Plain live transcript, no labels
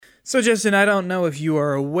So, Justin, I don't know if you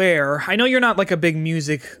are aware. I know you're not like a big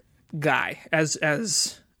music guy, as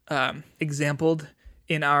exampled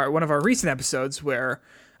in one of our recent episodes where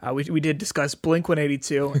we did discuss Blink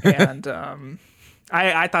 182, and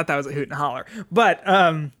I thought that was a hoot and holler. But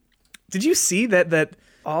did you see that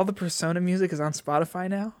all the Persona music is on Spotify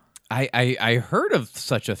now? I heard of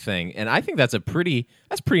such a thing, and I think that's pretty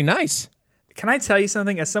nice. Can I tell you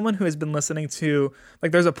something? As someone who has been listening to,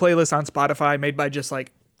 like, there's a playlist on Spotify made by just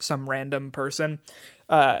like some random person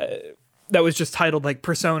that was just titled like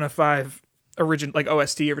Persona 5 original, like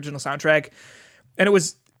OST original soundtrack, and it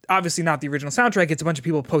was obviously not the original soundtrack. It's a bunch of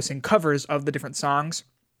people posting covers of the different songs,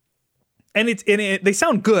 and they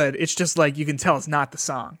sound good. It's just like you can tell it's not the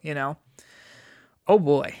song, you know. Oh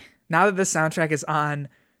boy! Now that this soundtrack is on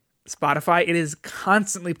Spotify, it is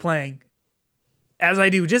constantly playing, as I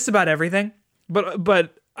do just about everything.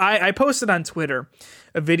 But I posted on Twitter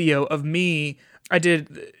a video of me. I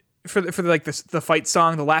did for the fight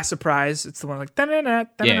song, The Last Surprise. It's the one like yeah.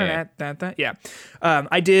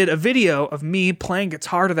 I did a video of me playing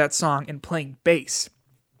guitar to that song and playing bass.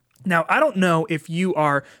 Now, I don't know if you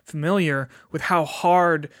are familiar with how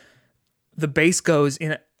hard the bass goes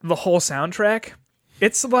in the whole soundtrack.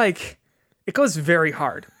 It's like, it goes very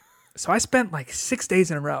hard. So I spent like 6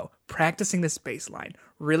 days in a row practicing this bass line,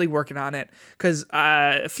 really working on it. Because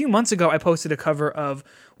a few months ago, I posted a cover of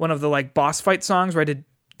one of the like boss fight songs where I did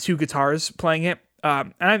two guitars playing it.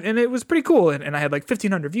 And it was pretty cool. And I had like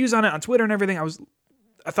 1,500 views on it on Twitter and everything. I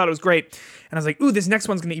thought it was great. And I was like, ooh, this next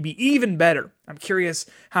one's going to be even better. I'm curious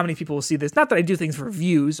how many people will see this. Not that I do things for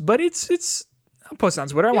views, but I'll post it on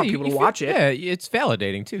Twitter. I want people to watch it. Yeah, it's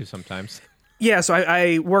validating too sometimes. Yeah, so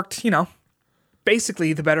I worked,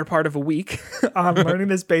 basically the better part of a week on learning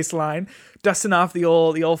this bass line, dusting off the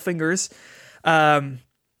old fingers. 200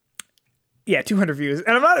 views.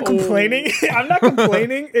 And I'm not complaining. I'm not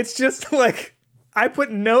complaining. It's just like I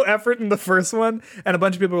put no effort in the first one, and a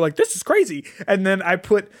bunch of people were like, this is crazy. And then I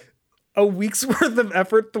put a week's worth of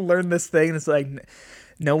effort to learn this thing, and it's like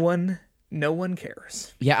no one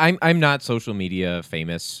cares. Yeah, I'm not social media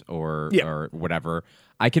famous or whatever.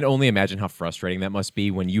 I can only imagine how frustrating that must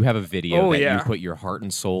be when you have a video you put your heart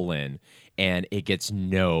and soul in and it gets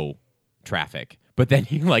no traffic. But then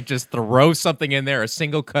you like just throw something in there, a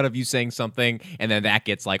single cut of you saying something, and then that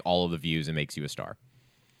gets like all of the views and makes you a star.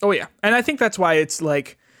 Oh, yeah. And I think that's why it's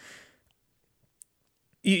like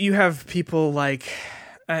you have people like,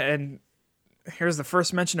 and here's the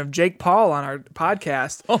first mention of Jake Paul on our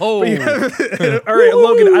podcast. Oh, all right,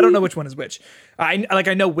 Logan. I don't know which one is which. I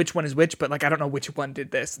know which one is which, but like I don't know which one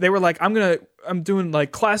did this. They were like, I'm doing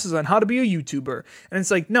like classes on how to be a YouTuber, and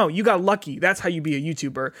it's like, no, you got lucky. That's how you be a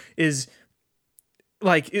YouTuber. Is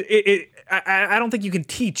like I don't think you can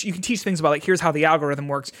teach. You can teach things about like here's how the algorithm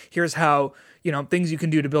works. Here's how things you can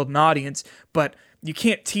do to build an audience, but you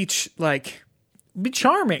can't teach like be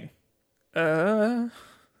charming.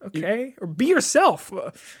 Okay, or be yourself.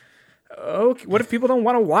 Okay, what if people don't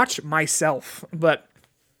want to watch myself? But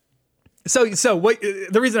so what?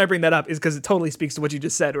 The reason I bring that up is because it totally speaks to what you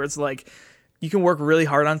just said, where it's like you can work really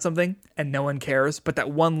hard on something and no one cares, but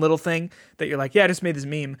that one little thing that you're like, yeah, I just made this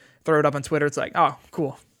meme, throw it up on Twitter. It's like, oh,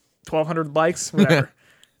 cool, 1,200 likes, whatever.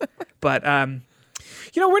 But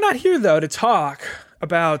we're not here though to talk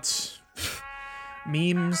about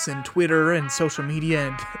memes and Twitter and social media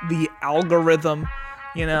and the algorithm.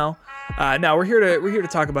 No, we're here to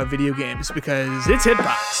talk about video games because it's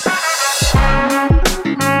Hitbox.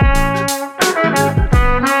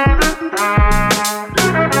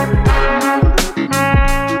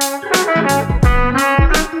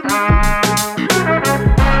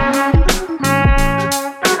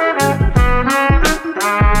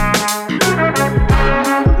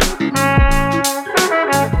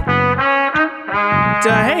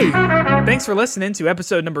 Hey, thanks for listening to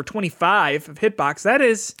episode number 25 of Hitbox. That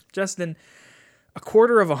is, Justin,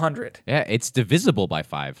 1/4 Yeah, it's divisible by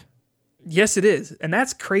 5. Yes, it is. And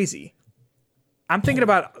that's crazy. I'm thinking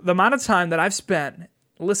about the amount of time that I've spent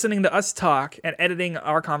listening to us talk and editing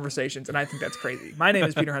our conversations, and I think that's crazy. My name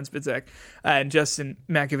is Peter Hunspitzek, and Justin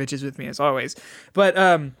Makovich is with me as always. But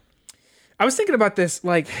I was thinking about this,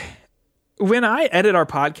 like, when I edit our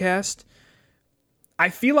podcast, I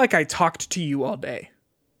feel like I talked to you all day.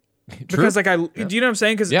 Because do you know what I'm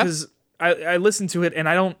saying? Because I listen to it and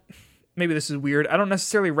I don't, maybe this is weird, I don't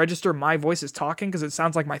necessarily register my voice as talking because it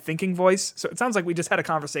sounds like my thinking voice. So it sounds like we just had a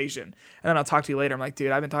conversation and then I'll talk to you later. I'm like,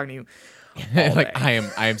 dude, I've been talking to you all like day.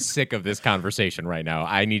 I am sick of this conversation right now.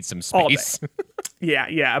 I need some space.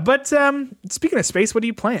 Yeah. But speaking of space, what are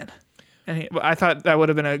you playing? And I thought that would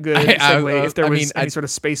have been a good segue if there was any sort of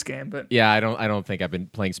space game. But yeah, I don't think I've been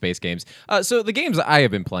playing space games. So the games I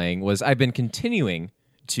have been playing was I've been continuing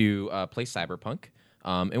to play Cyberpunk.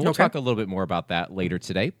 And we'll talk a little bit more about that later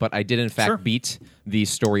today. But I did, in fact, beat the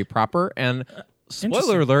story proper. And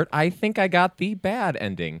spoiler alert, I think I got the bad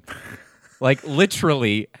ending. Like,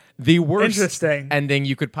 literally, the worst ending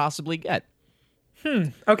you could possibly get.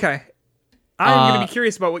 Okay. I'm going to be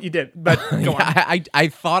curious about what you did, but go on. I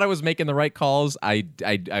thought I was making the right calls. I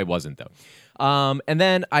wasn't, though. And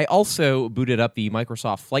then I also booted up the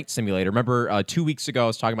Microsoft Flight Simulator. Remember 2 weeks ago I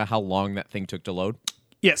was talking about how long that thing took to load?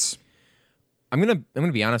 Yes. I'm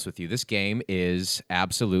gonna be honest with you. This game is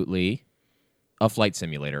absolutely a flight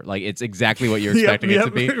simulator. Like, it's exactly what you're expecting it to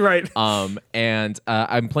be. Right. And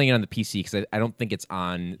I'm playing it on the PC because I don't think it's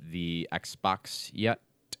on the Xbox yet.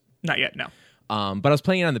 Not yet, no. But I was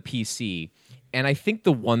playing it on the PC, and I think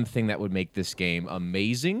the one thing that would make this game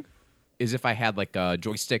amazing is if I had like a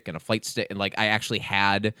joystick and a flight stick, and like I actually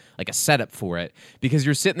had like a setup for it, because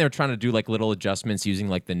you're sitting there trying to do like little adjustments using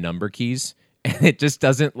like the number keys, and it just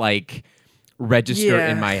doesn't like register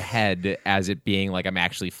in my head as it being like I'm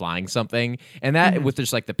actually flying something. And that with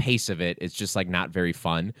just like the pace of it, it's just like not very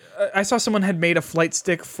fun. I saw someone had made a flight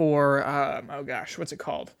stick for what's it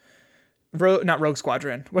called? Not Rogue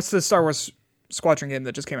Squadron. What's the Star Wars Squadron game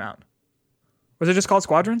that just came out? Was it just called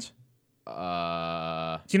Squadrons? Do you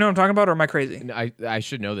know what I'm talking about, or am I crazy? I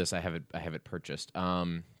should know this. I have it purchased.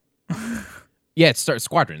 Yeah, it's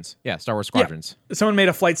Squadrons. Yeah, Star Wars Squadrons. Yeah. Someone made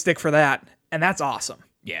a flight stick for that, and that's awesome.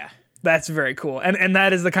 Yeah. That's very cool. And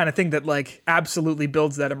that is the kind of thing that like absolutely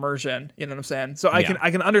builds that immersion, you know what I'm saying? So I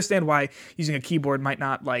can understand why using a keyboard might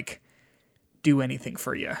not like do anything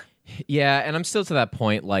for you. Yeah, and I'm still to that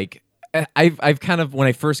point. Like I've kind of, when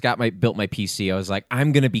I first built my PC, I was like,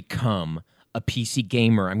 I'm gonna become a PC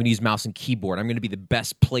gamer. I'm gonna use mouse and keyboard. I'm gonna be the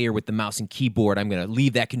best player with the mouse and keyboard. I'm gonna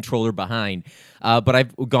leave that controller behind. But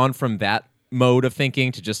I've gone from that mode of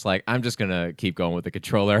thinking to just like, I'm just gonna keep going with the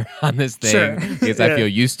controller on this thing because I feel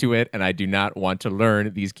used to it, and I do not want to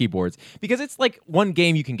learn these keyboards, because it's like one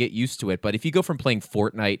game you can get used to it, but if you go from playing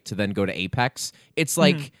Fortnite to then go to Apex, it's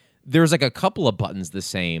like there's like a couple of buttons the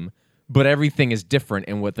same, but everything is different,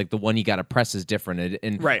 and what like the one you got to press is different.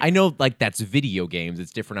 And I know like that's video games;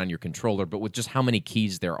 it's different on your controller, but with just how many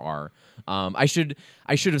keys there are, I should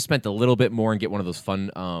have spent a little bit more and get one of those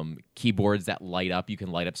fun keyboards that light up. You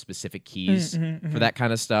can light up specific keys for that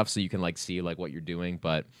kind of stuff, so you can like see like what you're doing.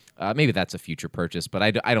 But maybe that's a future purchase. But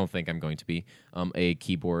I don't think I'm going to be a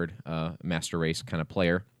keyboard master race kind of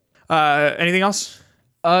player. Anything else?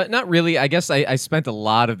 Not really. I guess I spent a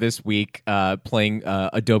lot of this week playing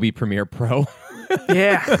Adobe Premiere Pro.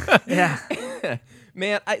 Yeah.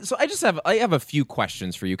 Man, I have a few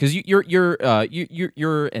questions for you, because you're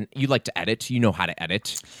and you like to edit. You know how to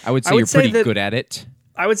edit. I would say you're pretty good at it.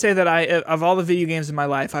 I would say that of all the video games in my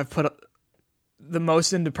life, I've put the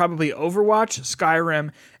most into probably Overwatch,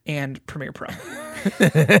 Skyrim, and Premiere Pro.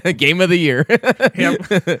 Game of the year.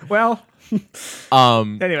 Yep. Well.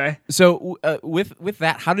 Anyway, so with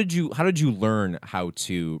that, how did you learn how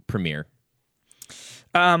to Premiere?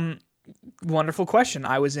 Wonderful question.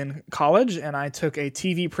 I was in college and I took a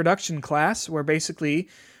TV production class where basically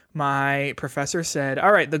my professor said,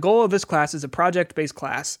 all right, the goal of this class is a project-based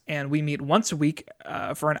class, and we meet once a week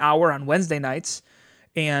for an hour on Wednesday nights,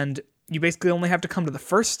 and you basically only have to come to the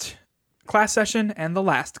first class session and the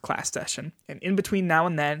last class session, and in between now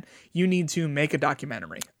and then you need to make a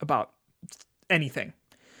documentary about anything.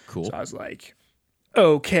 Cool. So I was like,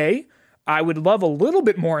 okay, I would love a little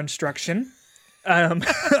bit more instruction on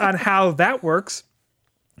how that works.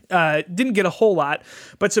 Didn't get a whole lot,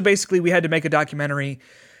 but so basically we had to make a documentary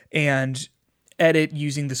and edit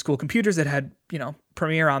using the school computers that had,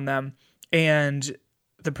 Premiere on them. And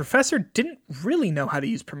the professor didn't really know how to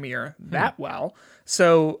use Premiere that well.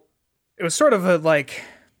 So it was sort of a like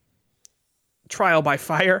trial by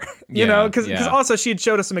fire, you know, because also she had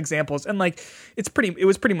showed us some examples, and like it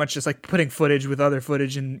was pretty much just like putting footage with other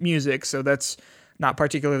footage and music, so that's not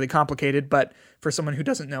particularly complicated. But for someone who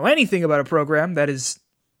doesn't know anything about a program, that is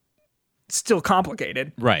still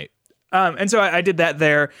complicated, right? And so I did that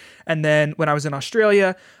there, and then when I was in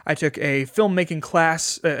Australia, I took a filmmaking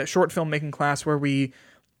class, a short filmmaking class, where we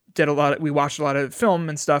watched a lot of film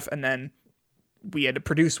and stuff, and then we had to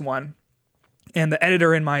produce one. And the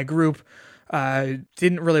editor in my group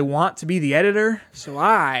didn't really want to be the editor, so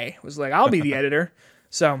I was like, I'll be the editor.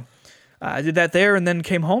 So I did that there, and then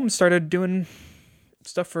came home and started doing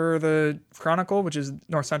stuff for the Chronicle, which is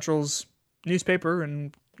North Central's newspaper,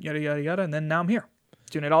 and yada, yada, yada. And then now I'm here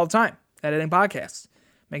doing it all the time, editing podcasts,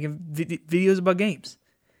 making videos about games.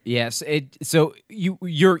 Yes. So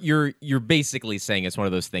you're basically saying it's one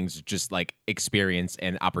of those things, just like experience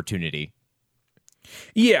and opportunity.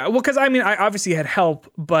 Yeah, well, because I mean, I obviously had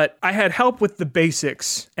help, but I had help with the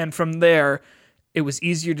basics, and from there, it was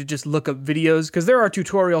easier to just look up videos because there are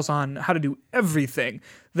tutorials on how to do everything.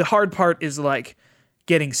 The hard part is like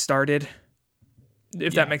getting started,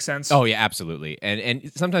 if that makes sense. Oh yeah, absolutely.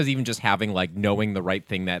 And sometimes even just having like knowing the right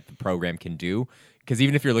thing that the program can do. Because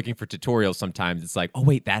even if you're looking for tutorials, sometimes it's like, oh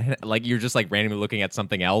wait, that like you're just like randomly looking at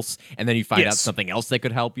something else, and then you find out something else that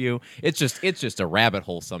could help you. It's just a rabbit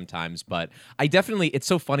hole sometimes. But I definitely, it's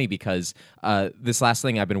so funny because this last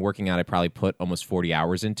thing I've been working on, I probably put almost 40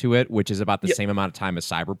 hours into it, which is about the same amount of time as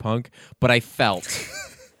Cyberpunk. But I felt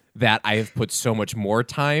that I have put so much more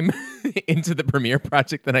time into the Premiere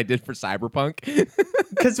project than I did for Cyberpunk.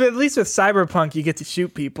 Because at least with Cyberpunk, you get to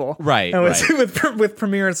shoot people, right? And right. with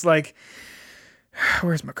Premiere, it's like,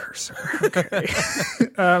 where's my cursor? Okay.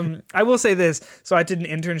 I will say this. So I did an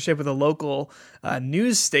internship with a local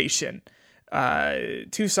news station 2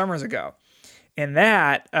 summers ago. And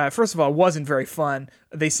that, first of all, wasn't very fun.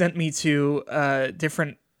 They sent me to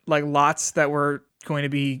different like lots that were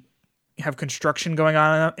going to have construction going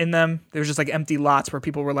on in them. There was just like empty lots where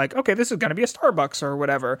people were like, okay, this is going to be a Starbucks or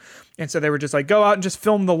whatever. And so they were just like, go out and just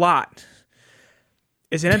film the lot.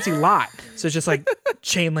 It's an empty lot. So it's just like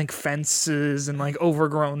chain link fences and like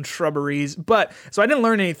overgrown shrubberies. But so I didn't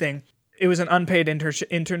learn anything. It was an unpaid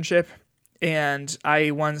internship. And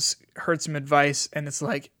I once heard some advice, and it's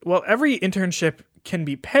like, well, every internship can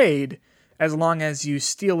be paid as long as you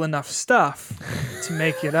steal enough stuff to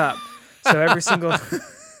make it up. So every single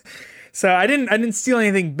So I didn't steal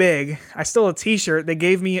anything big. I stole a t-shirt. They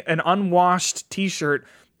gave me an unwashed t-shirt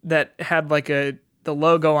that had like the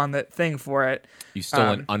logo on the thing for it. You stole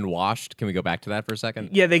an unwashed? Can we go back to that for a second?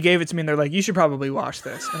 Yeah, they gave it to me and they're like, you should probably wash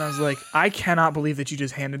this. And I was like, I cannot believe that you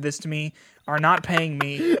just handed this to me, are not paying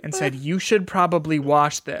me, and said, you should probably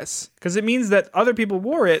wash this. Because it means that other people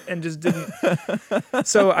wore it and just didn't.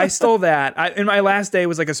 So I stole that. And my last day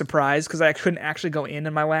was like a surprise because I couldn't actually go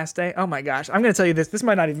in my last day. Oh my gosh. I'm going to tell you this. This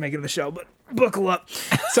might not even make it in the show, but buckle up.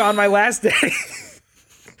 So on my last day,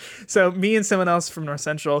 so me and someone else from North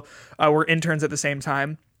Central were interns at the same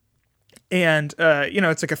time. And,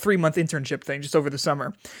 it's like a 3-month internship thing just over the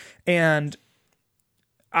summer. And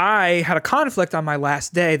I had a conflict on my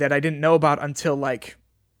last day that I didn't know about until like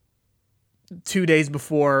 2 days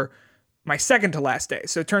before my second to last day.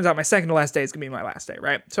 So it turns out my second to last day is going to be my last day,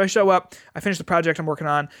 right? So I show up, I finish the project I'm working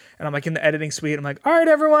on, and I'm like in the editing suite. I'm like, all right,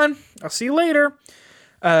 everyone, I'll see you later.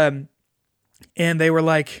 And they were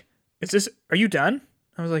like, are you done?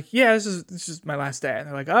 I was like, yeah, this is my last day. And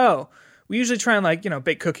they're like, oh, we usually try and like,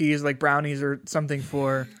 bake cookies, like brownies or something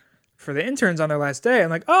for the interns on their last day. I'm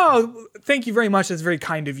like, oh, thank you very much. That's very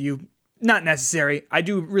kind of you. Not necessary. I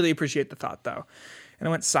do really appreciate the thought though. And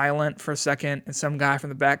I went silent for a second, and some guy from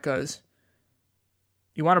the back goes,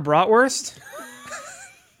 you want a bratwurst?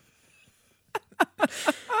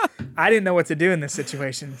 I didn't know what to do in this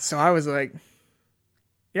situation. So I was like,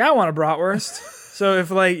 yeah, I want a bratwurst. So if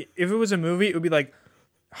it was a movie, it would be like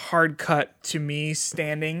hard cut to me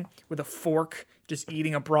standing with a fork just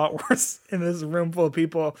eating a bratwurst in this room full of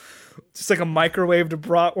people, just like a microwaved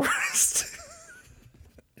bratwurst.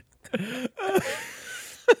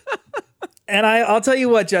 And I'll tell you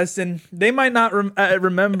what, Justin, they might not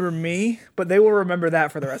remember me, but they will remember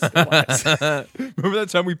that for the rest of their lives. Remember that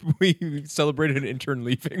time we celebrated an intern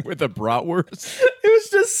leaving with a bratwurst? It was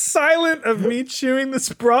just silent of me chewing this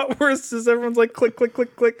bratwurst as everyone's like click, click,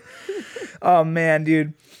 click, click. Oh man,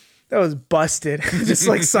 dude, that was busted. Just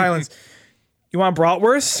like silence. You want a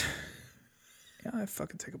bratwurst? Yeah, I'd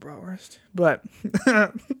fucking take a bratwurst. But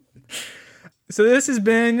so this has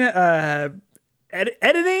been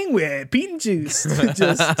editing with Pete and Juice.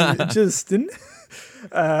 Justin.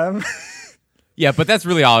 Yeah, but that's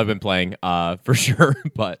really all I've been playing, for sure.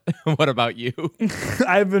 But what about you?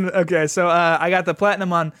 I've been okay. So I got the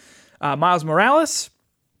platinum on Miles Morales.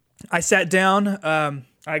 I sat down.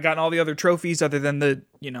 I got all the other trophies other than the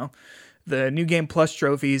New Game Plus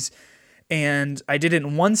trophies, and I did it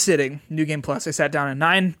in one sitting. New Game Plus. I sat down at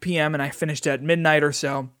 9 p.m. and I finished at midnight or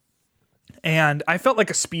so, and I felt like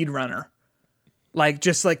a speedrunner. Like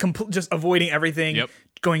just avoiding everything, yep.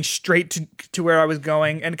 Going straight to where I was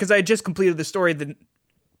going, and because I had just completed the story the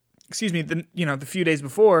few days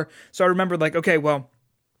before, so I remembered like, okay, well,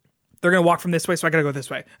 they're gonna walk from this way, so I gotta go this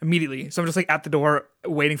way immediately. So I'm just like at the door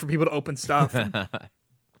waiting for people to open stuff.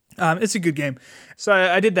 It's a good game, so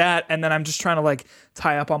I did that, and then I'm just trying to like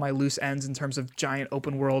tie up all my loose ends in terms of giant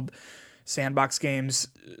open world sandbox games.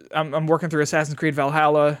 I'm working through Assassin's Creed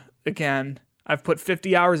Valhalla again. I've put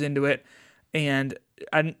 50 hours into it. And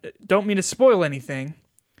I don't mean to spoil anything.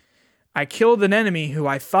 I killed an enemy who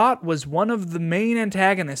I thought was one of the main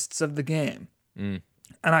antagonists of the game. And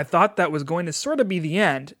I thought that was going to sort of be the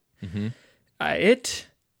end. Mm-hmm. It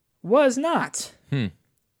was not.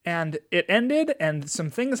 And it ended, and some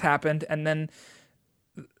things happened, and then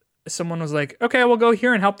someone was like, okay, we'll go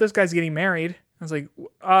here and help this guy's getting married. I was like,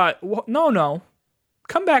 no.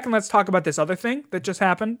 Come back and let's talk about this other thing that just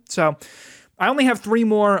happened. So I only have 3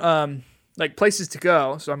 more places to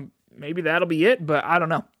go, so maybe that'll be it, but I don't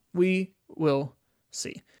know. We will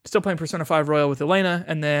see. Still playing Persona 5 Royal with Elena,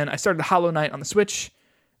 and then I started Hollow Knight on the Switch,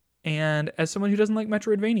 and as someone who doesn't like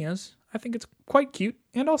Metroidvanias, I think it's quite cute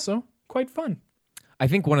and also quite fun. I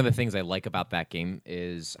think one of the things I like about that game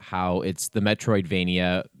is how it's the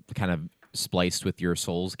Metroidvania kind of spliced with your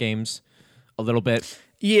Souls games a little bit.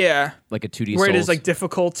 Yeah. Like a 2D where Souls. It is like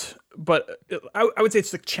difficult, but I would say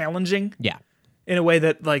it's like challenging. Yeah. In a way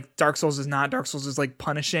that like Dark Souls is not. Dark Souls is like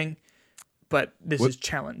punishing, but this is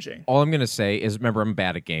challenging. All I'm going to say is, remember, I'm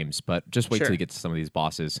bad at games, but just wait till you get to some of these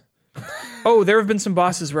bosses. Oh, there have been some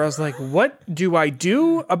bosses where I was like, what do I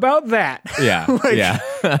do about that? Yeah.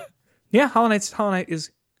 Yeah. Yeah, Hollow Knight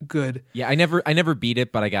is good. Yeah, I never beat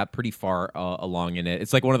it, but I got pretty far along in it.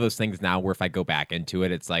 It's like one of those things now where if I go back into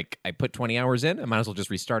it, it's like I put 20 hours in, I might as well just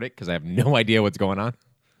restart it because I have no idea what's going on.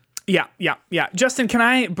 Yeah. Justin, can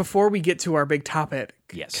I, before we get to our big topic,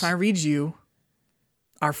 yes, can I read you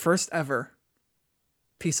our first ever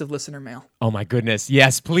piece of listener mail? Oh my goodness,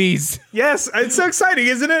 yes, please. Yes, it's so exciting,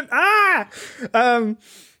 isn't it? I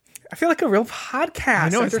feel like a real podcast. I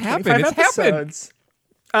know, it's happened. It's happened.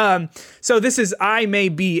 So this is I May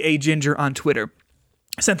Be a Ginger on Twitter.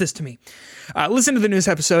 Sent this to me. Listen to the news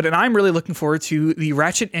episode, and I'm really looking forward to the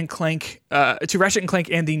Ratchet and Clank and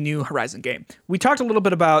the new Horizon game. We talked a little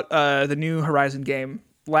bit about the new Horizon game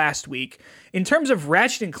last week. In terms of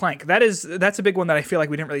Ratchet and Clank, that's a big one that I feel like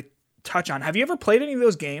we didn't really touch on. Have you ever played any of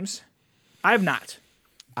those games? I have not.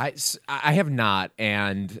 I have not,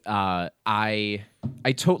 and I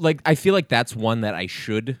feel like that's one that I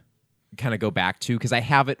should kind of go back to because I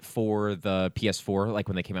have it for the PS4, like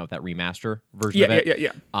when they came out with that remaster version of it.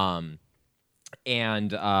 Yeah.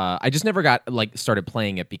 And I just never got started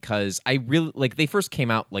playing it because I really they first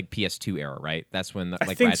came out like PS2 era, right? That's when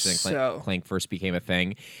Ratchet and Clank first became a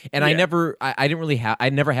thing. And I never had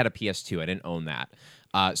a PS2. I didn't own that.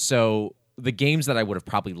 So the games that I would have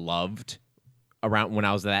probably loved around when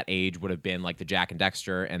I was that age would have been like the Jak and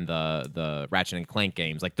Daxter and the Ratchet and Clank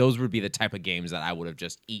games. Like those would be the type of games that I would have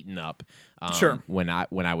just eaten up. When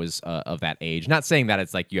I was of that age. Not saying that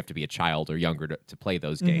it's like you have to be a child or younger to play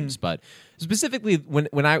those games, but specifically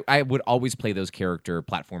when I would always play those character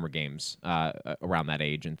platformer games around that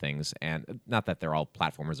age and things. And not that they're all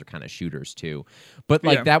platformers, they're kind of shooters too. But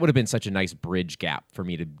that would have been such a nice bridge gap for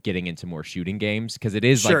me to getting into more shooting games because it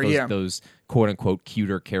is those quote unquote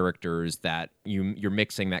cuter characters that you're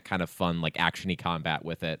mixing that kind of fun like actiony combat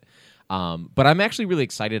with it. But I'm actually really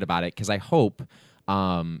excited about it because I hope.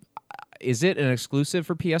 Is it an exclusive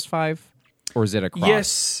for PS5 or is it a cross?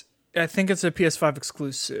 Yes, I think it's a PS5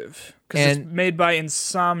 exclusive because it's made by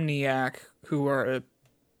Insomniac, who are a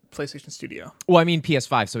PlayStation studio. Well, I mean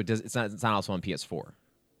PS5, so it's not also on PS4.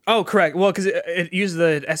 Oh, correct. Well, because it uses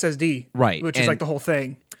the SSD, right, which is like the whole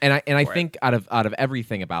thing. And I think out of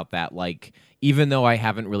everything about that, like even though I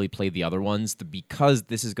haven't really played the other ones, because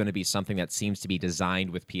this is going to be something that seems to be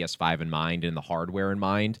designed with PS5 in mind and the hardware in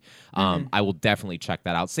mind, I will definitely check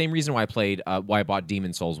that out. Same reason why I bought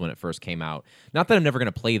Demon's Souls when it first came out. Not that I'm never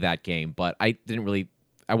going to play that game, but I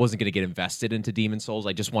wasn't going to get invested into Demon's Souls.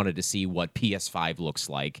 I just wanted to see what PS5 looks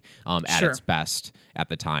like at its best at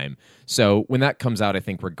the time. So when that comes out, I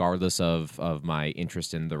think regardless of my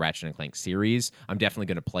interest in the Ratchet and Clank series, I'm definitely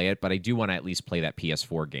going to play it, but I do want to at least play that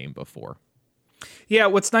PS4 game before. Yeah,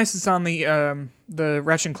 what's nice is on the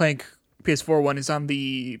Ratchet and Clank PS4 one is on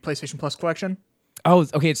the PlayStation Plus collection. Oh,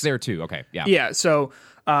 okay, it's there too. Okay, yeah. Yeah, so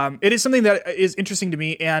it is something that is interesting to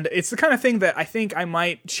me, and it's the kind of thing that I think I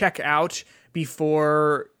might check out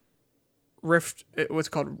before Rifts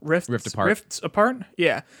Apart?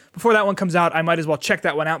 Yeah. Before that one comes out, I might as well check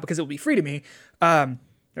that one out because it will be free to me.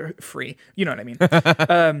 Free. You know what I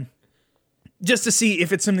mean. Just to see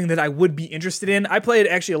if it's something that I would be interested in. I played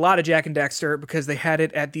actually a lot of Jak and Daxter because they had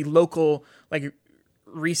it at the local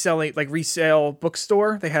resale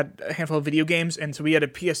bookstore. They had a handful of video games, and so we had a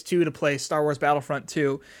PS2 to play Star Wars Battlefront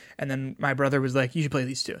 2, and then my brother was like, you should play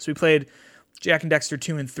these two. So we played Jak and Daxter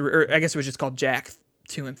 2 and 3, or I guess it was just called Jak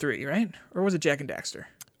 2 and 3, right? Or was it Jak and Daxter?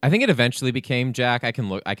 I think it eventually became Jak. I can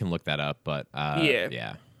look that up, but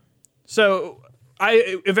yeah. So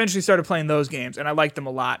I eventually started playing those games, and I liked them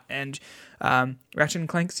a lot. And Ratchet &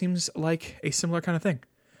 Clank seems like a similar kind of thing.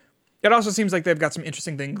 It also seems like they've got some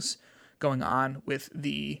interesting things going on with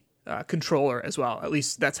the controller as well. At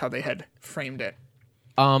least that's how they had framed it.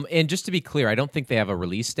 And just to be clear, I don't think they have a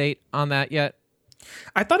release date on that yet.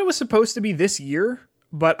 I thought it was supposed to be this year,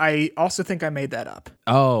 but I also think I made that up.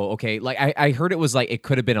 Oh, okay. Like I heard it was like it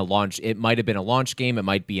could have been a launch. It might have been a launch game. It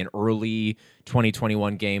might be an early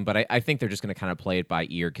 2021 game. But I think they're just going to kind of play it by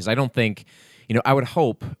ear because I don't think, I would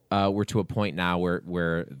hope we're to a point now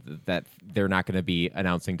where that they're not going to be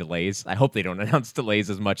announcing delays. I hope they don't announce delays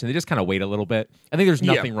as much and they just kind of wait a little bit. I think there's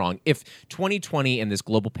nothing wrong. If 2020 and this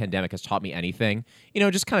global pandemic has taught me anything,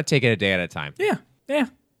 just kind of take it a day at a time. Yeah.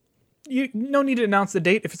 You no need to announce the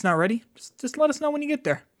date if it's not ready. Just let us know when you get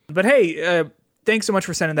there. But hey, thanks so much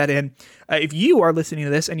for sending that in. If you are listening to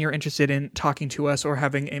this and you're interested in talking to us or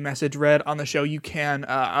having a message read on the show, you can,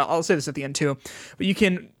 I'll say this at the end too, but you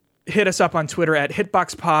can hit us up on Twitter at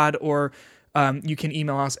HitboxPod, or you can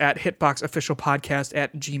email us at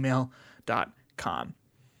hitboxofficialpodcast@gmail.com.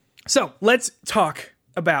 So let's talk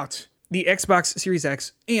about the Xbox Series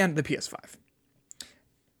X and the PS5.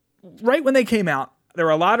 Right when they came out, there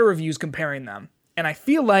were a lot of reviews comparing them, and I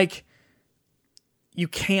feel like you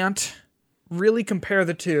can't really compare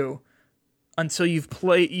the two until you've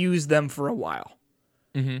used them for a while.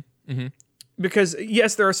 Because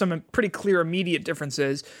yes, there are some pretty clear immediate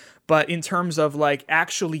differences, but in terms of like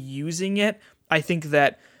actually using it, I think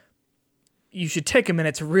that you should take a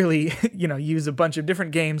minute to really, use a bunch of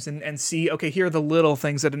different games and see, okay, here are the little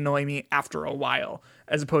things that annoy me after a while,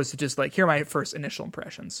 as opposed to just like, here are my first initial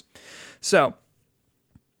impressions. So,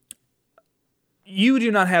 you do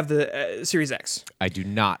not have the Series X. I do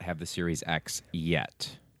not have the Series X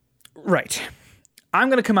yet. Right. I'm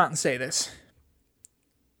going to come out and say this.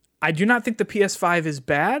 I do not think the PS5 is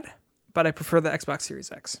bad, but I prefer the Xbox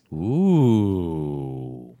Series X.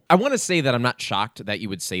 Ooh. I want to say that I'm not shocked that you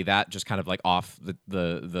would say that, just kind of like off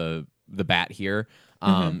the bat here.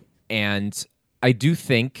 And I do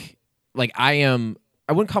think, like, I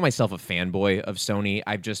wouldn't call myself a fanboy of Sony.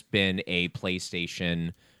 I've just been a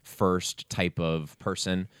PlayStation first type of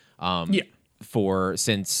person since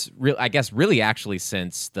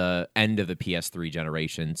the end of the PS3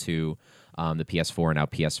 generation to the PS4 and now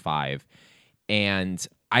PS5. And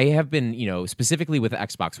I have been, specifically with the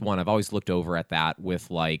Xbox One, I've always looked over at that with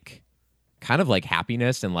like kind of like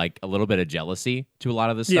happiness and like a little bit of jealousy to a lot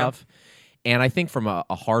of this stuff. And I think from a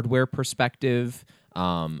hardware perspective,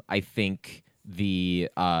 I think the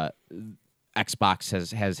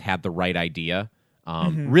Xbox has had the right idea.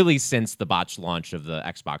 Really since the botched launch of the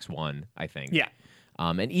Xbox One, I think. Yeah.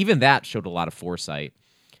 And even that showed a lot of foresight.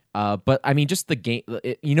 But I mean, just the game,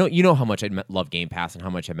 you know how much I love Game Pass and how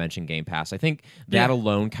much I mention Game Pass. I think that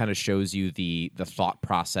alone kind of shows you the thought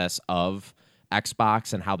process of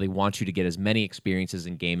Xbox and how they want you to get as many experiences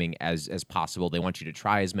in gaming as possible. They want you to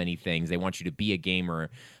try as many things. They want you to be a gamer.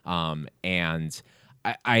 And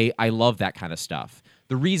I love that kind of stuff.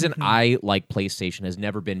 The reason I like PlayStation has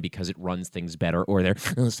never been because it runs things better or their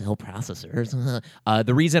cell processors.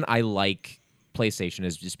 The reason I like PlayStation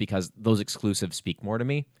is just because those exclusives speak more to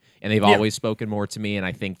me, and they've always spoken more to me. And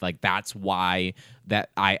I think like that's why that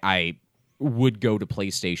I would go to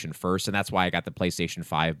PlayStation first, and that's why I got the PlayStation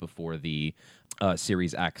 5 before the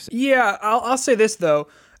Series X. Yeah, I'll say this though,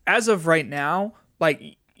 as of right now,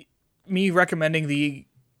 like me recommending the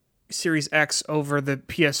Series X over the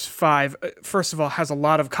PS5, first of all, has a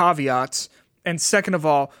lot of caveats, and second of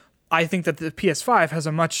all, I think that the PS5 has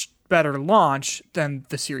a much better launch than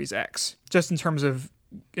the Series X, just in terms of,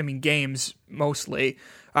 games mostly.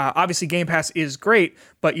 Obviously, Game Pass is great,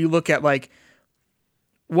 but you look at like,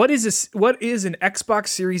 what is an Xbox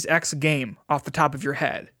Series X game off the top of your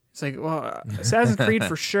head? It's like, well, Assassin's Creed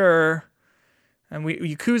for sure, and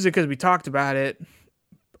Yakuza because we talked about it.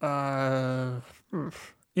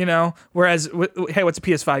 Whereas, hey, what's a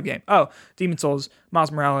PS5 game? Oh, Demon's Souls,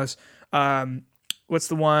 Miles Morales. What's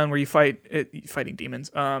the one where you fighting demons?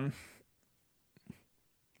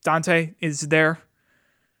 Dante is there.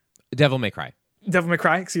 Devil May Cry.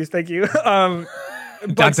 Thank you.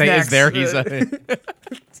 Dante is there. He's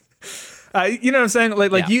you know what I'm saying?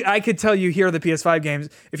 Like I could tell you here are the PS5 games.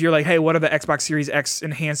 If you're like, hey, what are the Xbox Series X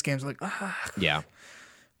enhanced games? Like, yeah.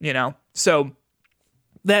 So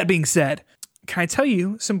that being said, can I tell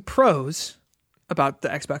you some pros about the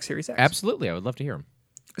Xbox Series X? Absolutely. I would love to hear them.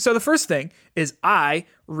 So the first thing is I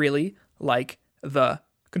really like the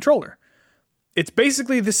controller. It's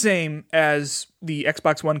basically the same as the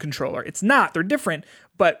Xbox One controller. It's not. They're different,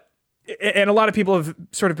 but and a lot of people have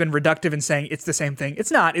sort of been reductive in saying it's the same thing.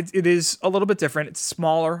 It's not. It is a little bit different. It's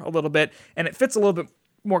smaller a little bit, and it fits a little bit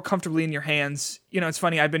more comfortably in your hands. It's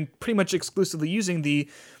funny. I've been pretty much exclusively using the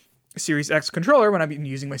Series X controller when I've been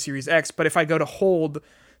using my Series X, but if I go to hold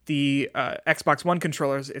the Xbox One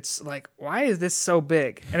controllers, it's like, why is this so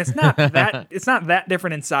big? And it's not that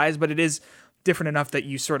different in size, but it is different enough that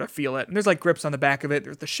you sort of feel it. And there's like grips on the back of it.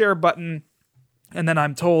 There's the share button. And then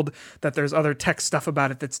I'm told that there's other tech stuff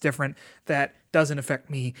about it that's different that doesn't affect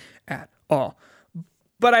me at all.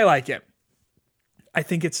 But I like it. I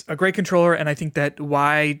think it's a great controller, and I think that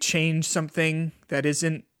why change something that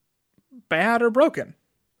isn't bad or broken?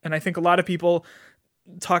 And I think a lot of people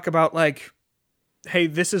talk about like, hey,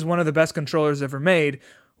 this is one of the best controllers ever made.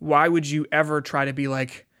 Why would you ever try to be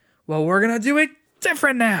like, well, we're going to do it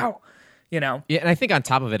different now? Yeah, and I think on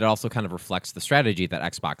top of it, it also kind of reflects the strategy that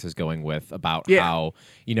Xbox is going with about how,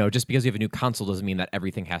 just because you have a new console doesn't mean that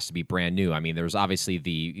everything has to be brand new. I mean, there's obviously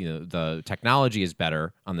the technology is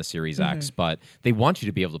better on the Series X, but they want you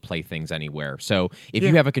to be able to play things anywhere. So if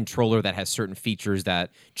you have a controller that has certain features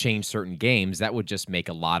that change certain games, that would just make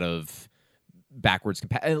a lot of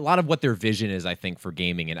a lot of what their vision is, I think, for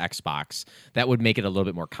gaming in Xbox, that would make it a little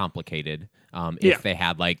bit more complicated if they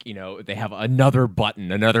had they have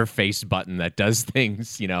another face button that does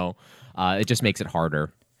things, it just makes it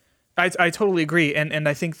harder. I totally agree. And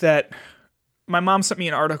I think that my mom sent me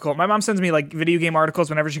an article. My mom sends me like video game articles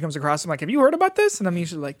whenever she comes across them. Like, have you heard about this? And I'm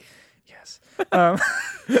usually like, yes.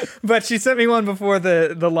 But she sent me one before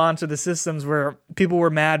the launch of the systems where people were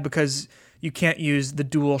mad because you can't use the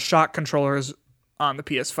dual shock controllers on the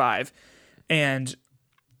PS5. And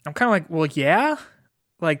I'm kind of like, well, yeah,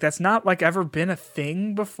 like that's not like ever been a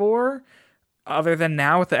thing before other than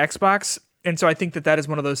now with the Xbox. And so I think that is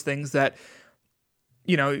one of those things that,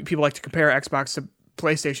 people like to compare Xbox to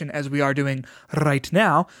PlayStation as we are doing right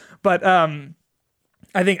now. But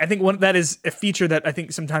I think one that is a feature that I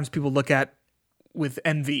think sometimes people look at with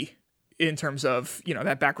envy in terms of,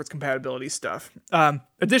 that backwards compatibility stuff.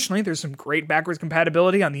 Additionally, there's some great backwards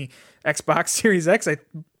compatibility on the Xbox Series X.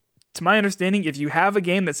 To my understanding, if you have a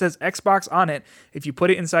game that says Xbox on it, if you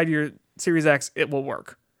put it inside your Series X, it will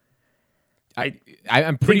work.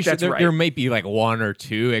 I'm pretty sure there might be like one or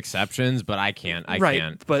two exceptions, but I can't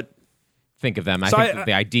think of them. I think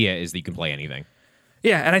the idea is that you can play anything.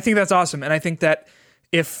 Yeah, and I think that's awesome. And I think that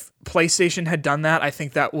if PlayStation had done that, I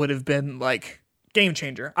think that would have been like game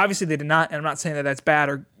changer. Obviously they did not, and I'm not saying that that's bad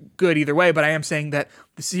or good either way, but I am saying that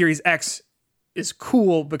the Series X is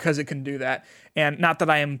cool because it can do that. And not that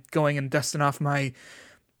I am going and dusting off my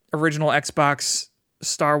original Xbox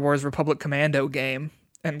Star Wars Republic Commando game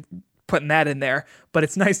and putting that in there, but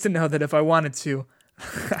it's nice to know that if I wanted to,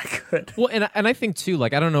 I could. Well, and I think too,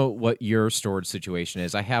 like, I don't know what your storage situation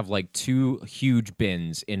is. I have like 2 huge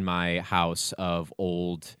bins in my house of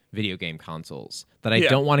old video game consoles that I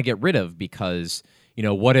don't want to get rid of because,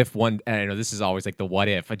 what if and I know this is always like the what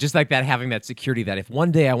if, just like that, having that security that if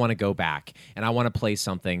one day I want to go back and I want to play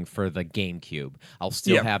something for the GameCube, I'll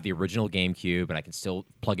still have the original GameCube and I can still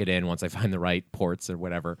plug it in once I find the right ports or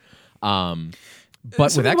whatever.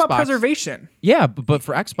 But with Xbox, about preservation. Yeah, but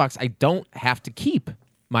for Xbox, I don't have to keep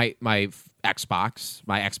my Xbox,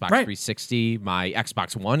 my Xbox 360, my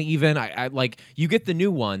Xbox One even. I like, you get the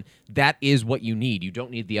new one, that is what you need. You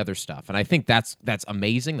don't need the other stuff. And I think that's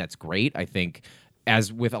amazing. That's great. I think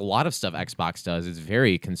as with a lot of stuff Xbox does, it's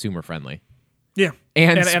very consumer friendly. Yeah.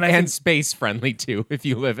 And space friendly too, if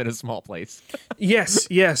you live in a small place.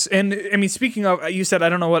 Yes. And I mean, speaking of, you said, I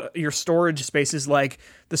don't know what your storage space is like.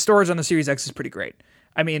 The storage on the Series X is pretty great.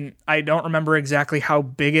 I mean, I don't remember exactly how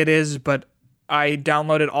big it is, but I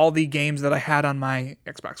downloaded all the games that I had on my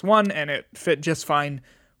Xbox One and it fit just fine.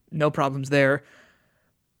 No problems there.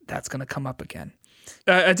 That's going to come up again.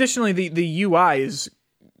 Additionally, the UI is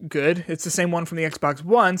good. It's the same one from the Xbox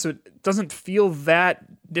One, so it doesn't feel that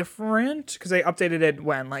different because they updated it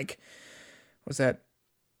when, like, was that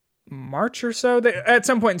March or so? At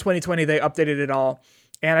some point in 2020, they updated it all,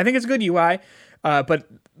 and I think it's good UI, but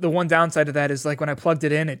the one downside of that is, like, when I plugged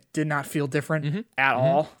it in, it did not feel different at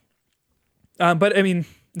all. But, I mean,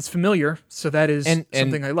 it's familiar, so that is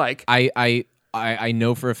something I like. I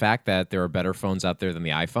know for a fact that there are better phones out there than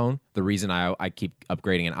the iPhone. The reason I keep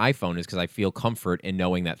upgrading an iPhone is because I feel comfort in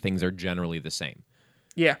knowing that things are generally the same.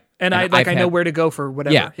 Yeah, and I know where to go for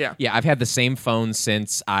whatever. Yeah. I've had the same phone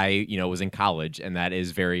since I was in college, and that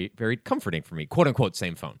is very, very comforting for me. "Quote unquote"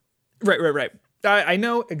 same phone. Right. I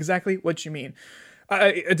know exactly what you mean.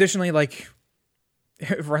 Additionally, like,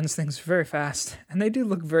 it runs things very fast, and they do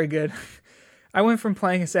look very good. I went from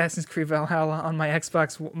playing Assassin's Creed Valhalla on my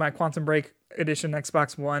Xbox, my Quantum Break edition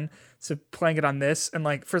Xbox One to playing it on this, and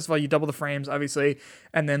like first of all, you double the frames, obviously,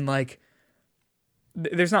 and then like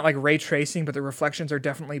there's not like ray tracing, but the reflections are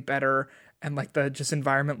definitely better, and like the just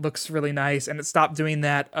environment looks really nice, and it stopped doing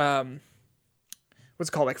that what's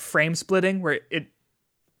it called, like frame splitting, where it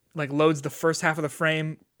like loads the first half of the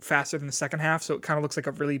frame faster than the second half, so it kind of looks like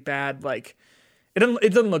a really bad, like it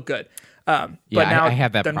doesn't look good. But now I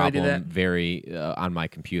have that problem very on my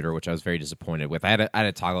computer, which I was very disappointed with. I had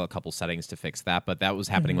to toggle a couple settings to fix that, but that was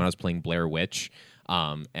happening when I was playing Blair Witch,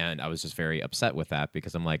 and I was just very upset with that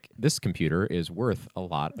because I'm like, this computer is worth a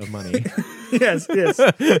lot of money. yes,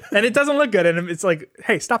 and it doesn't look good, and it's like,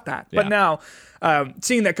 hey, stop that. Yeah. But now,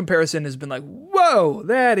 seeing that comparison has been like, whoa,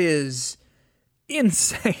 that is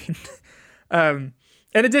insane. And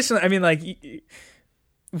additionally, I mean, like,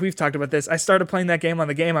 we've talked about this. I started playing that game on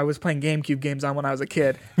the game I was playing GameCube games on when I was a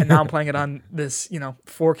kid, and now I'm playing it on this,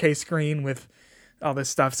 4K screen with all this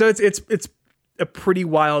stuff. So it's a pretty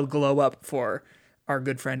wild glow up for our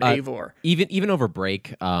good friend Eivor. Even over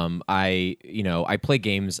break, I play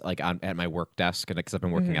games like at my work desk because I've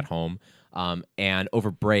been working at home. And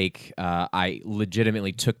over break, I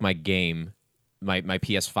legitimately took my game, my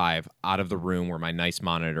PS5 out of the room where my nice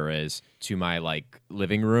monitor is to my like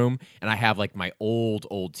living room, and I have like my old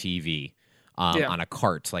TV on a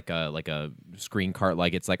cart, like a screen cart,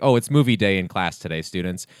 like it's like, oh, it's movie day in class today,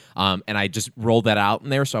 students. And I just rolled that out in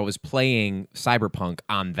there, so I was playing Cyberpunk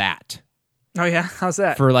on that. Oh yeah, how's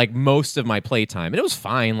that? For like most of my playtime, and it was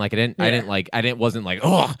fine. Like I wasn't like,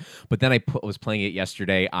 oh. But then I was playing it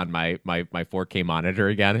yesterday on my 4K monitor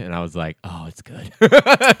again, and I was like, oh, it's good.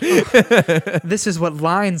 This is what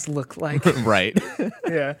lines look like, right?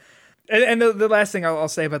 Yeah. And the last thing I'll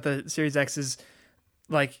say about the Series X is,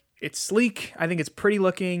 like, it's sleek. I think it's pretty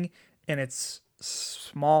looking, and it's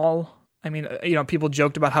small. I mean, people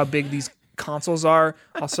joked about how big these consoles are.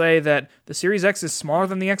 I'll say that the Series X is smaller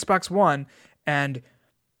than the Xbox One, and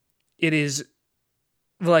it is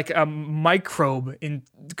like a microbe in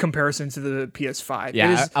comparison to the PS5.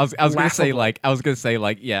 Yeah, I was gonna say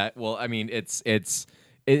yeah. Well, I mean, it's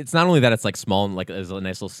not only that it's like small and like it's a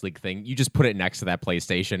nice little sleek thing. You just put it next to that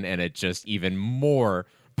PlayStation, and it just even more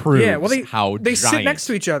proves how they giant. Sit next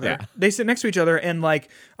to each other. Yeah. They sit next to each other, and like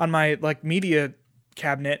on my like media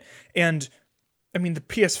cabinet, and I mean, the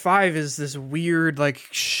PS5 is this weird, like,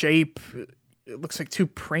 shape. It looks like two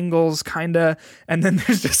Pringles, kind of. And then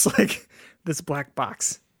there's just, like, this black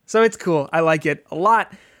box. So it's cool. I like it a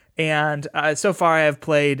lot. And so far I have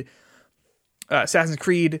played Assassin's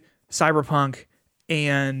Creed, Cyberpunk,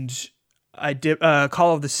 and I dip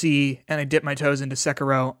Call of the Sea, and I dipped my toes into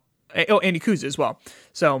Sekiro. Oh, and Yakuza as well.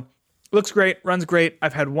 So, looks great, runs great.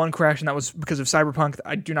 I've had one crash, and that was because of Cyberpunk.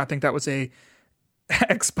 I do not think that was a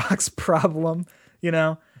Xbox problem.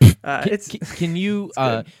 Can you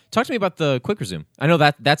talk to me about the quick resume? I know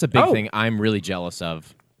that's a big thing I'm really jealous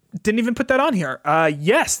of. Didn't even put that on here.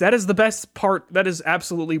 Yes, that is the best part. That is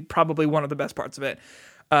absolutely probably one of the best parts of it.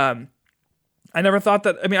 I never thought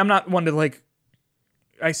that. I mean, I'm not one to like.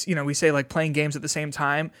 We say like playing games at the same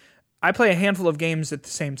time. I play a handful of games at the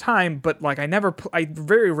same time, but like I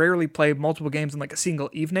very rarely play multiple games in like a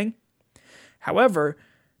single evening. However,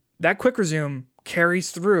 that quick resume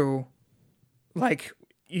carries through. Like,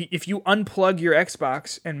 if you unplug your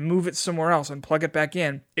Xbox and move it somewhere else and plug it back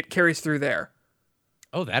in, it carries through there.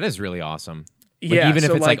 Oh, that is really awesome. Yeah, even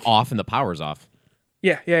if it's like off and the power's off.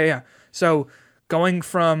 Yeah. So going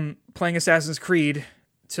from playing Assassin's Creed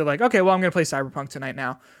to like, okay, well, I'm going to play Cyberpunk tonight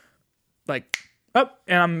now. Like, and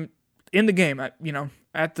I'm in the game,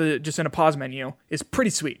 just in a pause menu is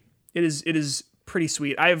pretty sweet. It is pretty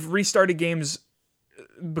sweet. I've restarted games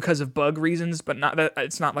because of bug reasons, but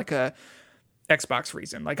it's not like a Xbox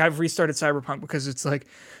reason. Like, I've restarted Cyberpunk because it's like,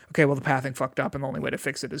 okay, well, the pathing fucked up, and the only way to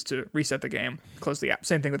fix it is to reset the game, close the app.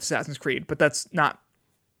 Same thing with Assassin's Creed, but that's not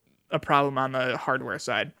a problem on the hardware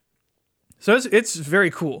side. So it's very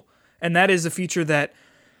cool, and that is a feature that,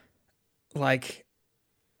 like,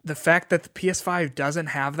 the fact that the PS5 doesn't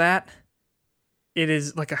have that, it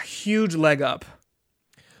is like a huge leg up.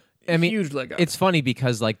 I mean, huge leg up. It's funny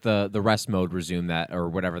because like the rest mode resume that or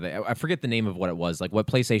whatever I forget the name of what it was, like what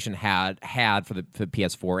PlayStation had for the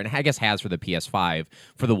PS4 and I guess has for the PS5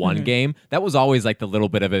 for the one game. That was always like the little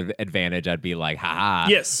bit of an advantage. I'd be like, haha.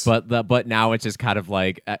 Yes. But now it's just kind of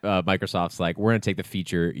like Microsoft's like, we're gonna take the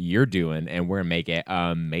feature you're doing and we're gonna make it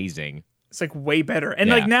amazing. It's like way better. And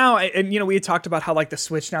like now, and we had talked about how like the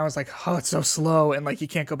Switch now is like, oh, it's so slow. And like, you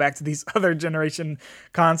can't go back to these other generation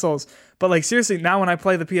consoles. But like, seriously, now when I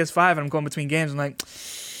play the PS5 and I'm going between games, I'm like,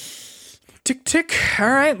 tick, tick. All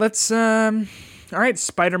right, let's, all right,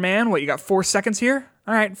 Spider-Man. What, you got 4 seconds here?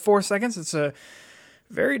 All right, 4 seconds. It's a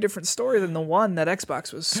very different story than the one that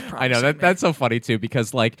Xbox was promising. I know that's so funny too,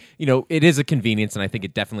 because like, you know, it is a convenience, and I think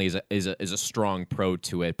it definitely is a strong pro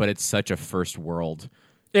to it, but it's such a first world.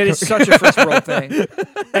 It is such a first world thing,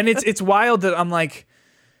 and it's wild that I'm like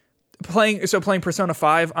playing Persona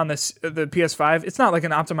 5 on the PS5. It's not like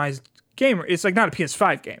an optimized game. It's like not a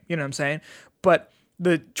PS5 game. You know what I'm saying? But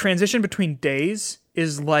the transition between days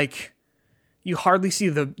is like you hardly see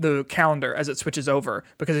the calendar as it switches over,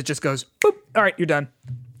 because it just goes boop. All right, you're done,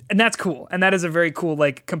 and that's cool. And that is a very cool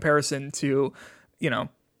like comparison to, you know,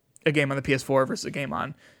 a game on the PS4 versus a game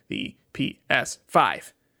on the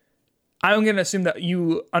PS5. I'm going to assume that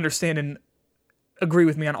you understand and agree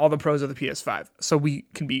with me on all the pros of the PS5, so we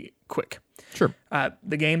can be quick. Sure.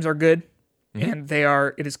 The games are good, and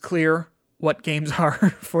it is clear what games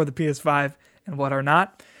are for the PS5 and what are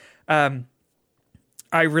not.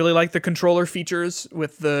 I really like the controller features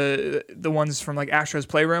with the ones from like Astro's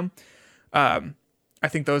Playroom. I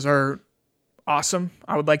think those are awesome.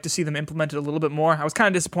 I would like to see them implemented a little bit more. I was kind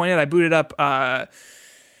of disappointed. I booted up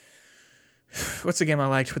what's the game I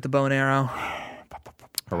liked with the bow and arrow?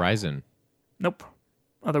 Horizon. Nope.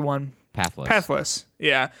 Other one. Pathless.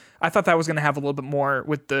 Yeah. I thought that was going to have a little bit more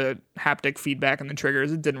with the haptic feedback and the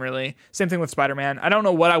triggers. It didn't really. Same thing with Spider-Man. I don't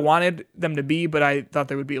know what I wanted them to be, but I thought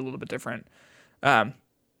they would be a little bit different.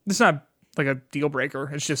 It's not like a deal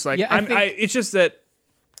breaker. It's just like, it's just that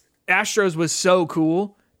Astros was so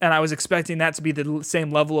cool, and I was expecting that to be the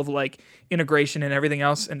same level of like integration and everything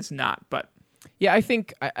else, and it's not. But yeah, I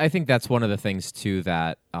think that's one of the things too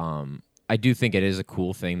that I do think it is a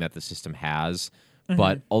cool thing that the system has,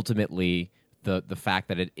 but ultimately the fact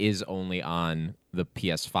that it is only on the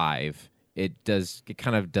PS5, it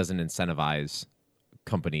kind of doesn't incentivize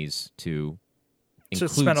companies to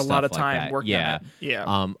spend a lot of time like working on it. Yeah.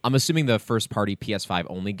 I'm assuming the first party PS5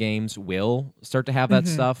 only games will start to have that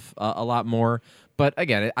stuff a lot more. But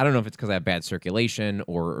again, I don't know if it's because I have bad circulation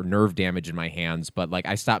or nerve damage in my hands, but like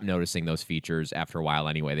I stopped noticing those features after a while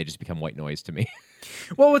anyway. They just become white noise to me.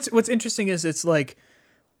 Well, what's interesting is it's like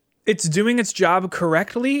it's doing its job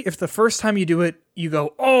correctly. If the first time you do it, you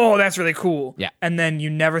go, "Oh, that's really cool," yeah, and then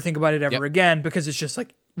you never think about it ever again because it's just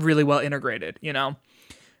like really well integrated, you know.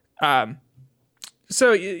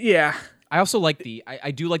 So yeah, I also like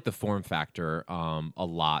I do like the form factor a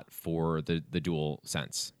lot for the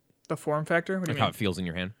DualSense. The form factor? What do you mean? How it feels in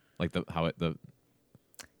your hand, like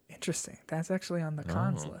Interesting. That's actually on the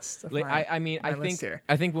cons list. I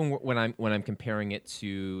think when I'm comparing it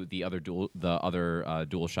to the other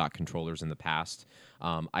DualShock controllers in the past,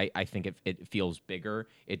 I think it feels bigger.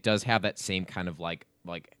 It does have that same kind of like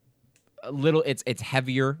a little. It's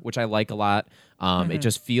heavier, which I like a lot. It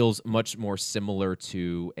just feels much more similar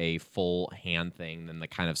to a full hand thing than the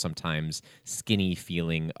kind of sometimes skinny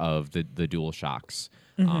feeling of the DualShocks.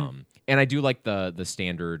 And I do like the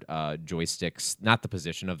standard joysticks, not the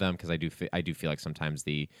position of them, because I do feel like sometimes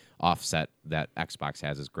the offset that Xbox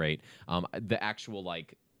has is great. The actual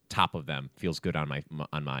like top of them feels good on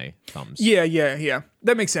my thumbs. Yeah.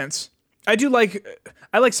 That makes sense. I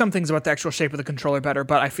like some things about the actual shape of the controller better,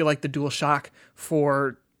 but I feel like the DualShock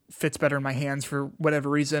 4 fits better in my hands for whatever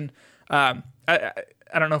reason. I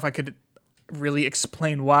don't know if I could really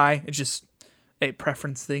explain why. It's just a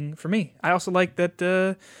preference thing for me. I also like that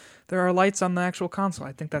there are lights on the actual console.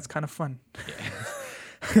 I think that's kind of fun.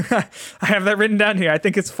 Yeah. I have that written down here. I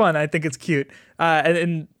think it's fun. I think it's cute.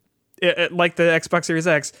 And like the Xbox Series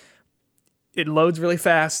X, it loads really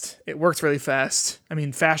fast. It works really fast. I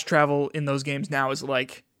mean, fast travel in those games now is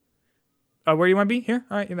like, where you want to be? Here?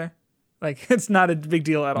 All right, you're there. Like, it's not a big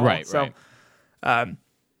deal at all. Right, so, right.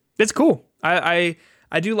 It's cool. I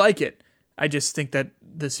do like it. I just think that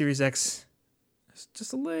the Series X is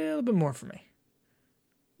just a little bit more for me.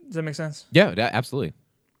 Does that make sense? Yeah, absolutely.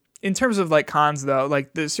 In terms of like cons, though,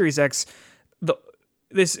 like the Series X, I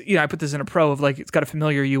put this in a pro of like it's got a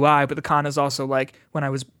familiar UI, but the con is also like when I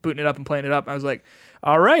was booting it up and playing it up, I was like,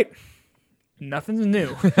 all right, nothing's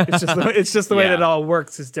new. It's just the way that it all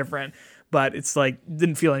works is different, but it's like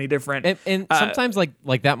didn't feel any different. And sometimes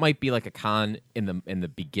like that might be like a con in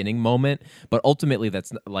the beginning moment, but ultimately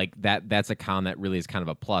that's a con that really is kind of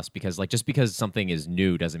a plus, because like just because something is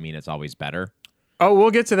new doesn't mean it's always better. Oh,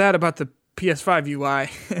 we'll get to that about the PS5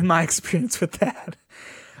 UI and my experience with that.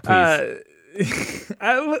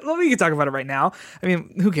 We can talk about it right now. I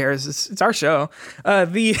mean, who cares? It's our show.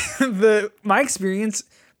 My experience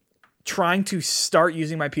trying to start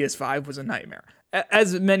using my PS5 was a nightmare,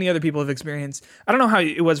 as many other people have experienced. I don't know how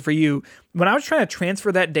it was for you. When I was trying to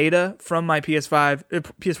transfer that data from my PS4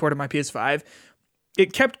 to my PS5,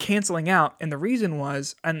 it kept canceling out, and the reason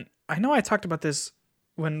was, and I know I talked about this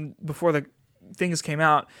before the things came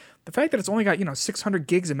out, the fact that it's only got 600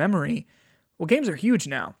 gigs of memory, well, games are huge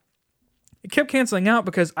now. It kept canceling out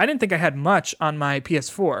because I didn't think I had much on my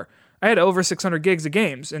PS4. I had over 600 gigs of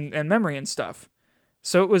games and memory and stuff.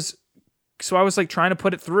 So I was like trying to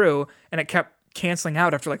put it through, and it kept canceling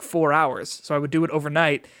out after like 4 hours. So I would do it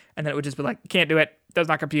overnight, and then it would just be like, can't do it, does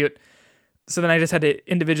not compute. So then I just had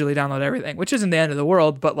to individually download everything, which isn't the end of the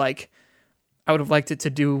world, but like I would have liked it to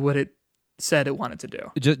do what it said it wanted to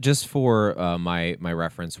do. Just for my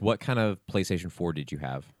reference, what kind of PlayStation 4 did you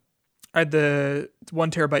have? I had the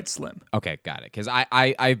 1 terabyte Slim. Okay, got it. Because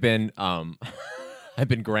I've been I've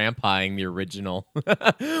been grandpaing the original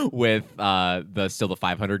with the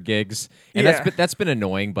 500 gigs, and that's been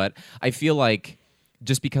annoying. But I feel like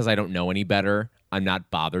just because I don't know any better, I'm not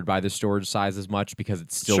bothered by the storage size as much because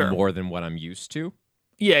it's still more than what I'm used to.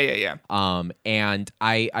 Yeah. And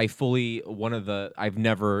I fully I've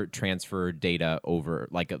never transferred data over,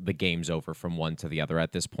 like the games over from one to the other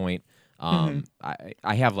at this point. I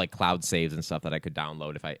have like cloud saves and stuff that I could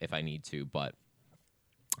download if I need to, but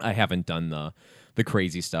I haven't done the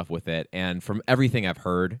crazy stuff with it. And from everything I've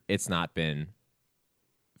heard, it's not been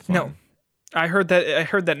fun. No. I heard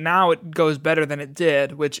that now it goes better than it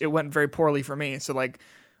did, which it went very poorly for me. So like,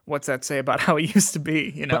 what's that say about how it used to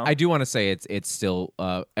be? But I do want to say it's still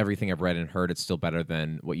everything I've read and heard. It's still better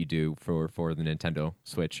than what you do for the Nintendo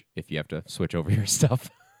Switch if you have to switch over your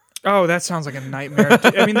stuff. Oh, that sounds like a nightmare.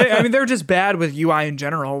 I mean, they're just bad with UI in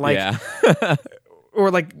general. Like, yeah.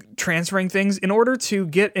 Or like transferring things. In order to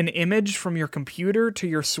get an image from your computer to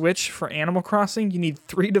your Switch for Animal Crossing, you need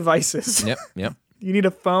 3 devices. Yep. You need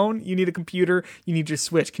a phone, you need a computer, you need your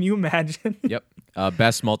Switch. Can you imagine? Yep.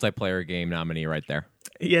 Best multiplayer game nominee right there.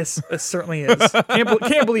 Yes, it certainly is.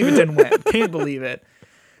 Can't believe it didn't win. Can't believe it.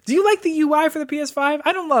 Do you like the UI for the PS5?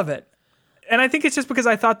 I don't love it. And I think it's just because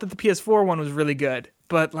I thought that the PS4 one was really good.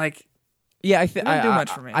 But like, yeah, it didn't do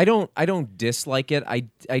much for me. I don't dislike it.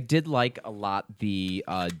 I did like a lot the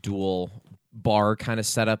dual bar kind of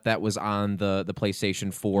setup that was on the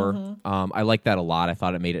PlayStation 4. Mm-hmm. I like that a lot. I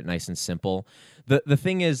thought it made it nice and simple. The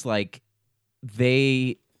thing is, like,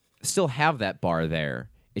 they still have that bar there.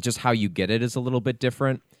 It's just how you get it is a little bit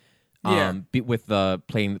different. With the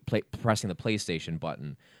pressing the PlayStation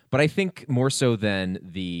button. But I think more so than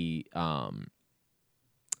the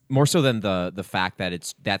fact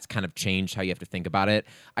that that's kind of changed how you have to think about it.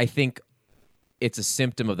 I think it's a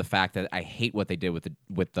symptom of the fact that I hate what they did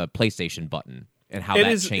with the PlayStation button and how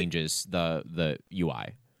changes the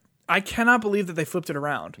UI. I cannot believe that they flipped it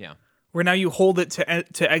around. Yeah. Where now you hold it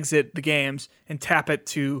to exit the games and tap it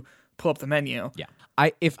to pull up the menu. Yeah.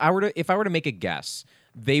 If I were to make a guess,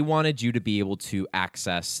 they wanted you to be able to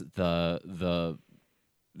access the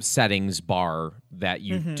settings bar that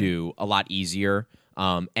you do a lot easier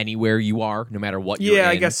anywhere you are, no matter what you're in. Yeah,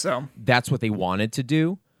 I guess so. That's what they wanted to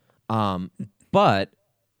do. But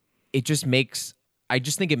it just I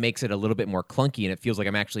just think it makes it a little bit more clunky, and it feels like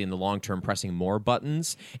I'm actually in the long term pressing more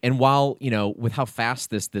buttons. And while, with how fast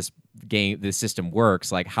this system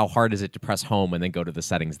works, like how hard is it to press home and then go to the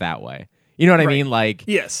settings that way? You know what I mean? Like,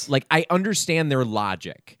 yes. Like I understand their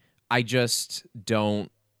logic. I just don't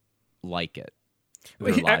like it.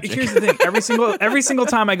 Here's the thing: every single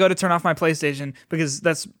time I go to turn off my PlayStation, because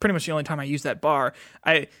that's pretty much the only time I use that bar,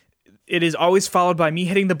 it is always followed by me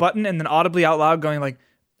hitting the button and then audibly out loud going like,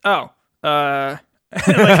 "Oh, look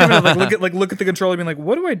at the controller, being like,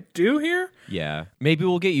 what do I do here?" Yeah, maybe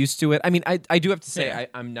we'll get used to it. I mean, I do have to say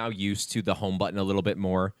I'm now used to the home button a little bit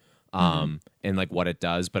more. And like what it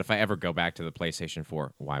does, but if I ever go back to the PlayStation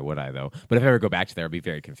 4, why would I though? But if I ever go back to there, I'll be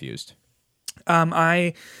very confused.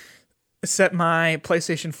 I set my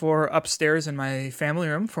PlayStation 4 upstairs in my family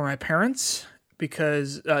room for my parents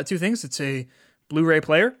because 2 things: it's a Blu-ray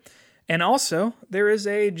player, and also there is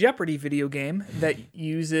a Jeopardy video game that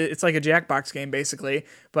it's like a Jackbox game basically,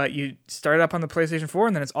 but you start it up on the PlayStation 4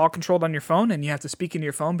 and then it's all controlled on your phone, and you have to speak into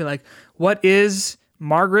your phone, be like, "What is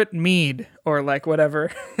Margaret Mead?" or like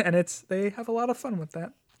whatever, and they have a lot of fun with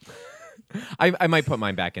that. I might put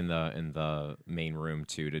mine back in the main room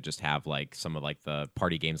too, to just have like some of like the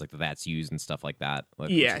party games like the That's Used and stuff like that.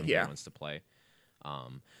 Like, yeah. Wants to play.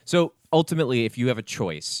 So ultimately, if you have a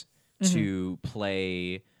choice to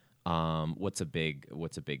play, what's a big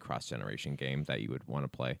cross generation game that you would want to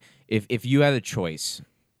play? If you had a choice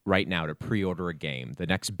right now to pre-order a game, the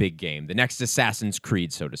next big game, the next Assassin's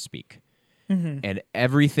Creed, so to speak. And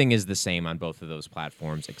everything is the same on both of those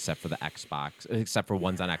platforms except for the Xbox, except for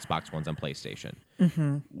one's on Xbox, one's on PlayStation.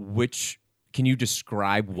 Which, can you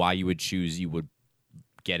describe why you would choose you would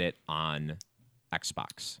get it on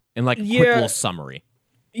Xbox? In like a quick little summary.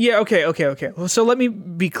 Yeah, okay. Well, so let me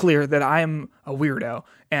be clear that I am a weirdo,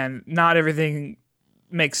 and not everything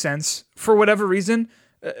makes sense for whatever reason.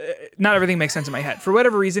 Not everything makes sense in my head. For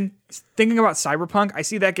whatever reason, thinking about Cyberpunk, I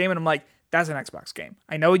see that game and I'm like, that's an Xbox game.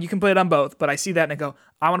 I know you can play it on both, but I see that and I go,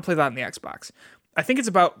 I want to play that on the Xbox. I think it's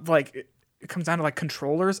about, like, it comes down to, like,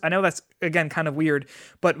 controllers. I know that's, again, kind of weird,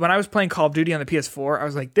 but when I was playing Call of Duty on the PS4, I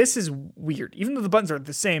was like, this is weird. Even though the buttons are at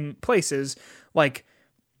the same places, like,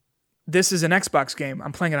 this is an Xbox game.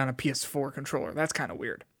 I'm playing it on a PS4 controller. That's kind of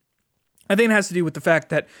weird. I think it has to do with the fact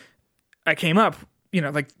that I came up,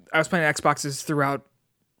 like, I was playing Xboxes throughout.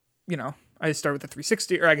 I started with the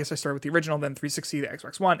 360, or I guess I started with the original, then 360, the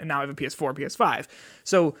Xbox One, and now I have a PS4, PS5.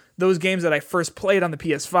 So those games that I first played on the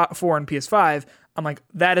PS4 and PS5, I'm like,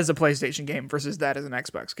 that is a PlayStation game versus that is an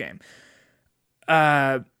Xbox game.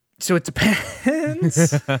 So it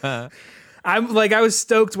depends. I was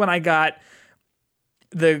stoked when I got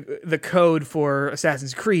the code for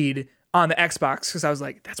Assassin's Creed on the Xbox because I was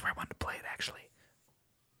like, that's where I wanted to play it, actually.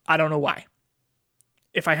 I don't know why.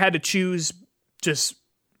 If I had to choose just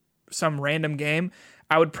some random game,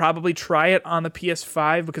 I would probably try it on the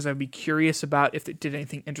PS5 because I'd be curious about if it did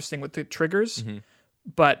anything interesting with the triggers. Mm-hmm.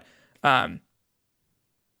 But does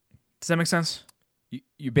that make sense?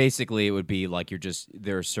 You basically, it would be like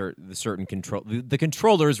there are certain control. The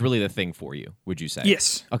controller is really the thing for you. Would you say?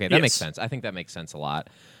 Yes. Okay, that makes sense. I think that makes sense a lot.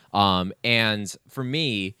 And for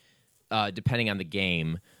me, depending on the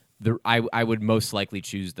game, I would most likely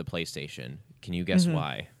choose the PlayStation. Can you guess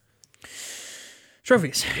why?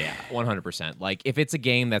 Trophies. Yeah, 100%. Like, if it's a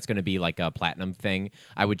game that's going to be like a platinum thing,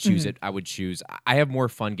 I would choose it. I have more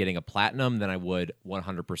fun getting a platinum than I would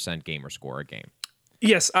 100% gamer score a game.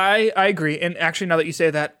 Yes, I agree. And actually, now that you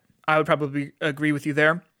say that, I would probably agree with you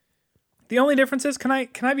there. The only difference is, can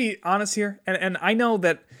I be honest here? And I know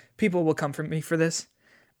that people will come for me for this.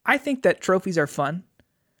 I think that trophies are fun.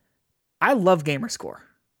 I love gamer score.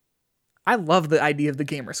 I love the idea of the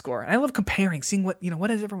gamer score. And I love comparing, seeing what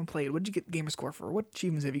has everyone played? What did you get gamer score for? What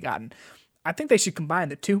achievements have you gotten? I think they should combine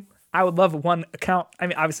the two. I would love one account. I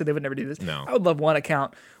mean, obviously they would never do this. No. I would love one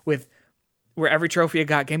account with where every trophy I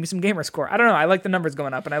got gave me some gamer score. I don't know. I like the numbers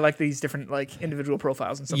going up, and I like these different like individual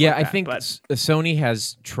profiles and stuff like that. Yeah, I think Sony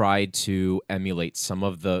has tried to emulate some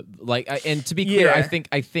of the and to be clear, I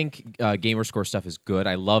think gamer score stuff is good.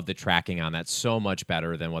 I love the tracking on that so much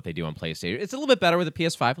better than what they do on PlayStation. It's a little bit better with the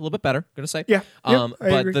PS5, a little bit better, I'm gonna say. Yeah.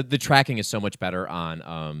 But the tracking is so much better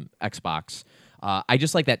on Xbox. I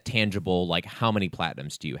just like that tangible, like, how many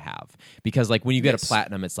platinums do you have? Because, like, when you get a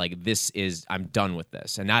platinum, it's like, I'm done with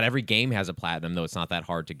this. And not every game has a platinum, though it's not that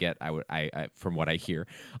hard to get, I from what I hear.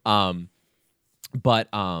 But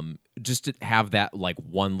just to have that, like,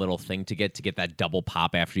 one little thing to get that double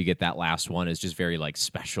pop after you get that last one is just very, like,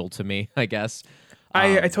 special to me, I guess.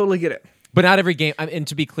 I totally get it. But not every game, and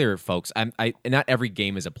to be clear, folks, not every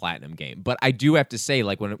game is a platinum game. But I do have to say,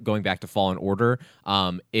 like, when going back to Fallen Order,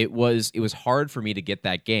 it was hard for me to get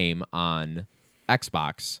that game on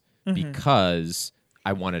Xbox because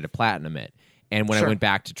I wanted to platinum it. And when I went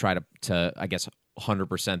back to try to I guess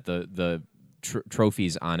 100% the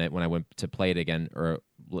trophies on it when I went to play it again or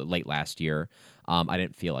late last year, I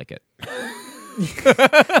didn't feel like it.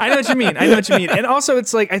 I know what you mean. And also,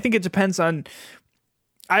 it's like, I think it depends on.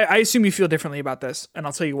 I assume you feel differently about this, and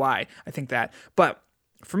I'll tell you why I think that. But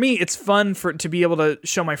for me, it's fun to be able to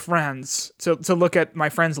show my friends, to look at my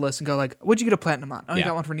friends list and go like, what'd you get a platinum on? Oh, you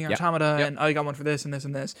got one for Nier Automata, and oh, you got one for this and this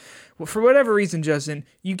and this. Well, for whatever reason, Justin,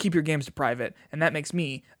 you keep your games to private, and that makes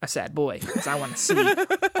me a sad boy because I want to see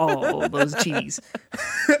all those cheese.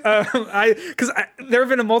 Because there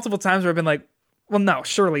have been multiple times where I've been like, well, no,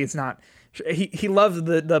 surely it's not. He loves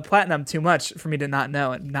the platinum too much for me to not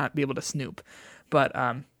know and not be able to snoop. But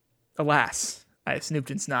alas, I have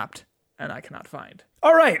snooped and snopped, and I cannot find.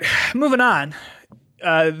 All right, moving on.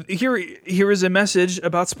 Here is a message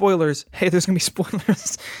about spoilers. Hey, there's going to be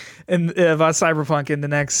spoilers about Cyberpunk in the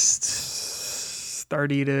next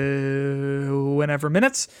 30 to whenever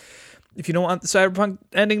minutes. If you don't want the Cyberpunk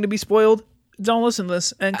ending to be spoiled, don't listen to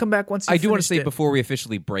this and come back once you I do want to say, before we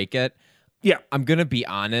officially break it, I'm going to be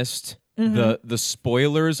honest. The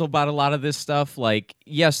spoilers about a lot of this stuff, like,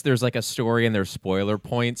 yes, there's like a story and there's spoiler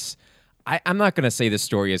points. I'm not going to say this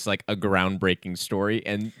story is like a groundbreaking story,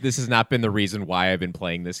 and this has not been the reason why I've been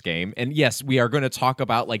playing this game. And yes, we are going to talk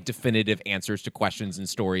about like definitive answers to questions and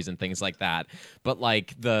stories and things like that, but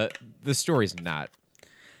like the story's not.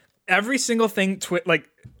 Every single thing, like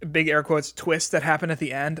big air quotes, twist that happened at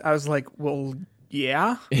the end, I was like, well,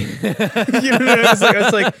 yeah. I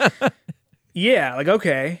was like, yeah, like,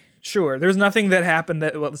 okay. Sure. There's nothing that happened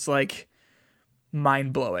that was like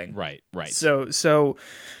mind blowing. Right. So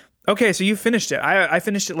Okay, so you finished it. I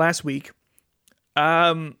finished it last week.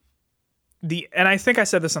 And I think I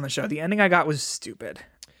said this on the show. The ending I got was stupid.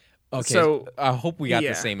 Okay, so I hope we got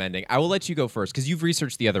the same ending. I will let you go first because you've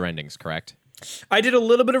researched the other endings, correct? I did a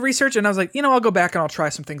little bit of research, and I was like, I'll go back and I'll try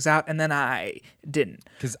some things out, and then I didn't.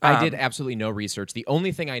 Because I did absolutely no research. The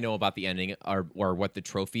only thing I know about the ending are what the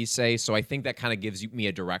trophies say, so I think that kind of gives me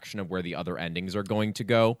a direction of where the other endings are going to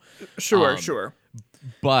go. Sure.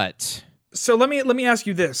 But... So let me ask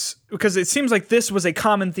you this, because it seems like this was a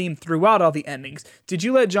common theme throughout all the endings. Did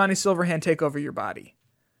you let Johnny Silverhand take over your body?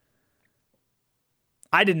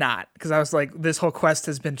 I did not, because I was like, this whole quest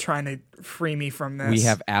has been trying to free me from this. We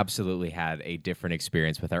have absolutely had a different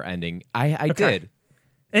experience with our ending. I did.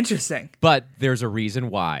 Interesting. But there's a reason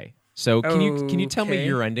why. So can you tell me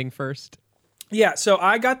your ending first? Yeah, so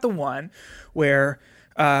I got the one where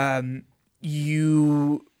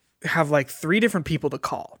you have like 3 different people to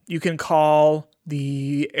call. You can call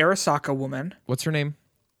the Arasaka woman. What's her name?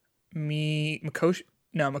 Mikoshi.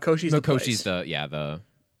 No, Makoshi's the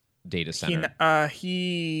data center.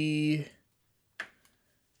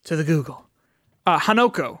 To the Google.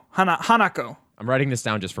 Hanako. I'm writing this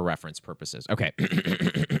down just for reference purposes. Okay.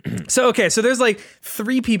 So there's like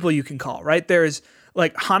 3 people you can call, right? There's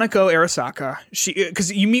like Hanako Arasaka.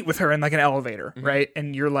 Because you meet with her in like an elevator, right?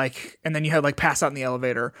 And you're like, and then you have like pass out in the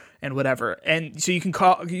elevator and whatever. And so you can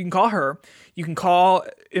call her. You can call,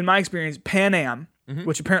 in my experience, Pan Am,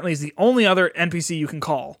 which apparently is the only other NPC you can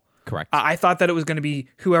call. Correct. I thought that it was going to be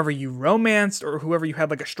whoever you romanced or whoever you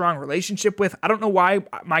had like a strong relationship with. I don't know why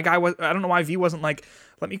I don't know why V wasn't like,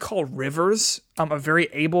 let me call Rivers, a very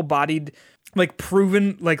able-bodied, like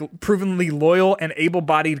provenly loyal and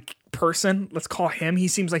able-bodied person. Let's call him. He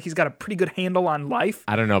seems like he's got a pretty good handle on life.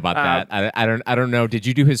 I don't know about that. I don't know. Did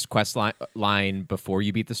you do his quest line before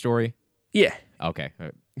you beat the story? Yeah. Okay.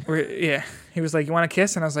 Yeah. He was like, "You want to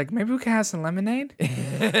kiss?" And I was like, "Maybe we can have some lemonade." You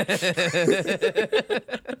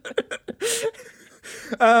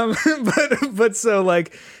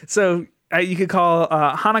could call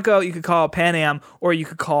Hanako, you could call Pan Am, or you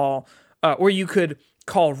could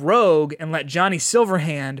call Rogue and let Johnny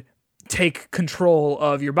Silverhand take control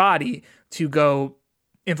of your body to go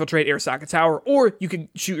infiltrate Arasaka Tower, or you could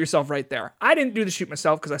shoot yourself right there. I didn't do the shoot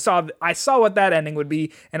myself because I saw what that ending would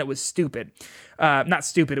be, and it was stupid. Not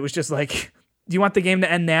stupid. It was just like, do you want the game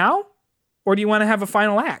to end now, or do you want to have a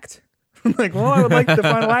final act? I'm like, well, I would like the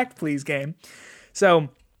final act, please, game. So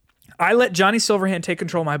I let Johnny Silverhand take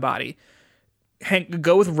control of my body,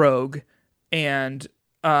 go with Rogue, and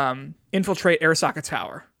infiltrate Arasaka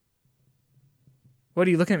Tower. What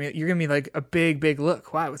are you looking at me? You're giving me like a big, big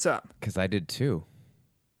look. Why? What's up? Because I did too.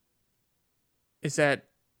 Is that,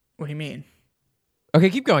 what do you mean? Okay,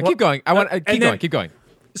 keep going. Keep going. Keep going.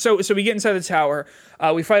 So we get inside the tower.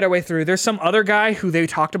 We fight our way through. There's some other guy who they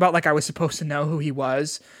talked about like I was supposed to know who he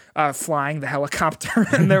was, flying the helicopter.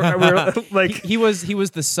 And we were like, he was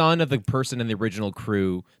the son of the person in the original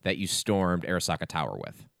crew that you stormed Arasaka Tower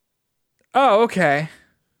with. Oh, okay.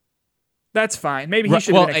 That's fine. Maybe he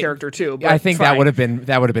should have been a character too. But I think fine. that would have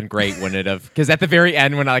been great, wouldn't it have? Because at the very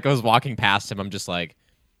end, when I was walking past him, I'm just like,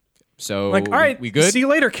 so like, all right, we good? See you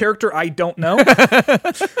later, character I don't know.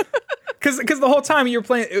 Because the whole time you were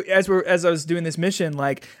playing, as I was doing this mission,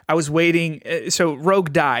 like I was waiting. So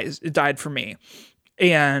Rogue died for me,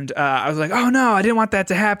 and I was like, oh no, I didn't want that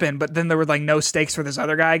to happen. But then there were like no stakes for this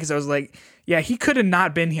other guy because I was like, yeah, he could have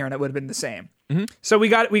not been here, and it would have been the same. Mm-hmm. So we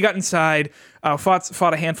got inside,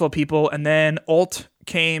 fought a handful of people, and then Ult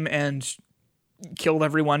came and killed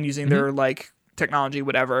everyone using their like technology,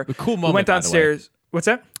 whatever. A cool moment. We went downstairs. What's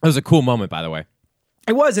that? It was a cool moment, by the way.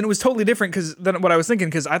 It was, and it was totally different than what I was thinking,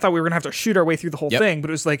 because I thought we were gonna have to shoot our way through the whole thing, but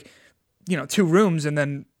it was like, 2 rooms and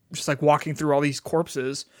then just like walking through all these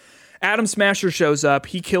corpses. Adam Smasher shows up.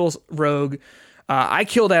 He kills Rogue. I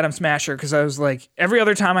killed Adam Smasher because I was like, every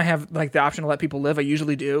other time I have like the option to let people live, I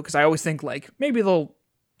usually do, because I always think like maybe they'll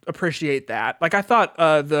appreciate that. Like I thought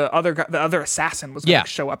the other assassin was gonna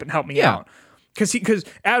show up and help me out. Because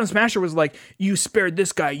Adam Smasher was like, you spared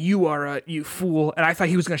this guy, you fool, and I thought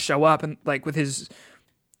he was gonna show up and like with his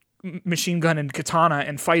machine gun and katana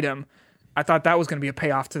and fight him. I thought that was gonna be a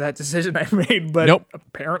payoff to that decision I made, but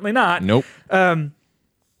apparently not. Nope.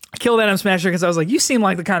 I killed Adam Smasher because I was like, you seem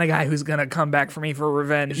like the kind of guy who's gonna come back for me for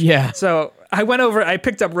revenge. Yeah. So I went over, I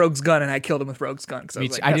picked up Rogue's gun and I killed him with Rogue's gun.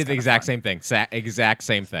 I did the exact same thing. Exact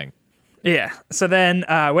same thing. Yeah. So then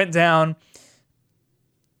I went down,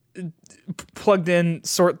 plugged in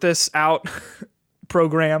sort this out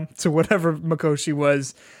program to whatever Mikoshi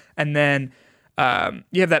was, and then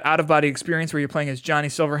you have that out of body experience where you're playing as Johnny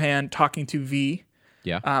Silverhand talking to V,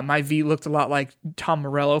 Yeah. My V looked a lot like Tom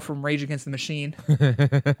Morello from Rage Against the Machine.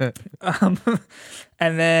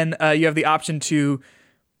 And then you have the option to,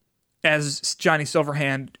 as Johnny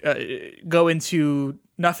Silverhand, go into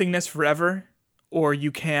nothingness forever, or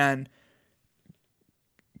you can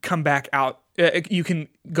come back out. You can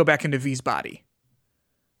go back into V's body.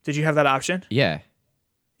 Did you have that option? Yeah.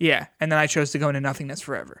 Yeah. And then I chose to go into nothingness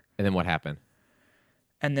forever. And then what happened?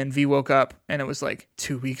 And then V woke up, and it was like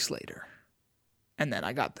 2 weeks later. And then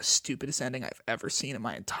I got the stupidest ending I've ever seen in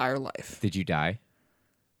my entire life. Did you die?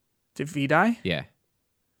 Did V die? Yeah.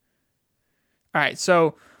 All right.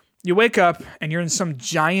 So you wake up, and you're in some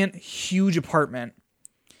giant, huge apartment.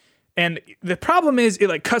 And the problem is it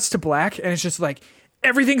like cuts to black, and it's just like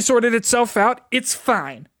everything sorted itself out. It's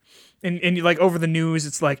fine. And you like over the news,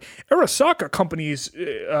 it's like Arasaka companies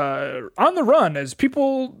on the run as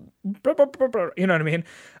people, blah, blah, blah, blah, you know what I mean?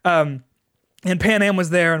 And Pan Am was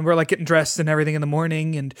there, and we're like getting dressed and everything in the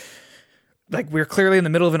morning, and like we're clearly in the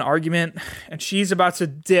middle of an argument, and she's about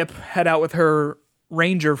to head out with her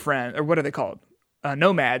ranger friend, or what are they called?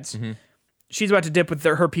 Nomads. Mm-hmm. She's about to dip with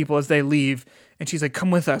her people as they leave, and she's like,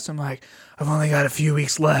 "Come with us." I'm like, "I've only got a few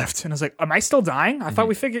weeks left," and I was like, "Am I still dying? I thought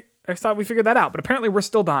we figured that out, but apparently we're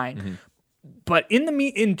still dying." Mm-hmm. But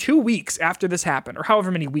in 2 weeks after this happened, or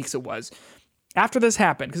however many weeks it was after this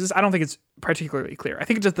happened, because I don't think it's particularly clear. I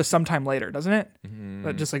think it's just the sometime later, doesn't it? Mm-hmm.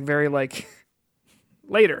 But just like very like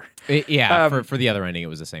later. For the other ending, it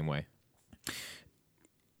was the same way.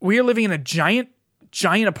 We are living in a giant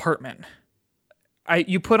apartment.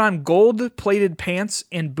 You put on gold-plated pants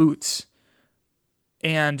and boots,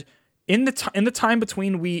 and in the time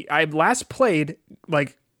between I last played,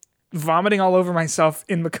 like vomiting all over myself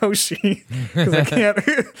in Mikoshi because I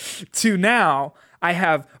can't. To now, I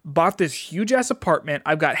have bought this huge ass apartment.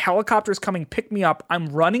 I've got helicopters coming pick me up. I'm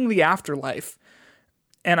running the afterlife,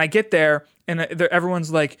 and I get there, and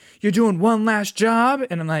everyone's like, "You're doing one last job,"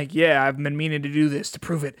 and I'm like, "Yeah, I've been meaning to do this to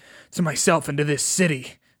prove it to myself and to this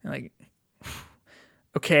city." And like,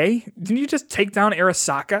 okay, didn't you just take down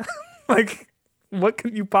Arasaka? Like, what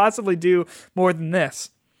could you possibly do more than this?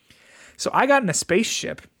 So I got in a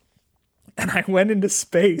spaceship, and I went into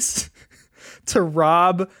space to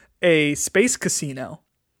rob a space casino.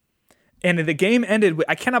 And the game ended with,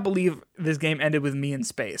 I cannot believe this game ended with me in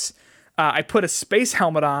space. I put a space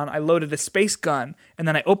helmet on, I loaded a space gun, and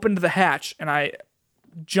then I opened the hatch, and I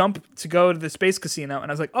jumped to go to the space casino,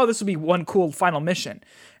 and I was like, oh, this will be one cool final mission.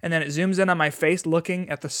 And then it zooms in on my face looking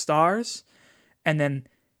at the stars, and then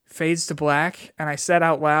fades to black, and I said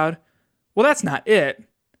out loud, well, that's not it.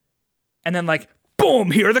 And then like,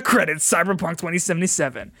 boom, here are the credits, Cyberpunk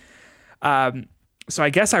 2077. So I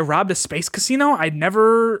guess I robbed a space casino. I'd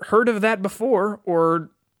never heard of that before,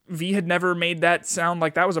 or V had never made that sound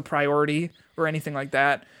like that was a priority or anything like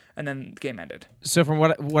that. And then the game ended. So from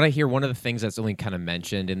what I hear, one of the things that's only kind of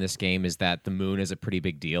mentioned in this game is that the moon is a pretty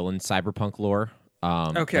big deal in Cyberpunk lore.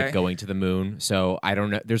 Okay. Like going to the moon. So I don't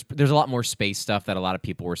know. There's a lot more space stuff that a lot of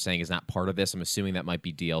people were saying is not part of this. I'm assuming that might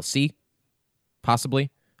be DLC,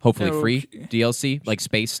 possibly. Hopefully free DLC, like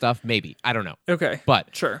space stuff, maybe. I don't know. Okay.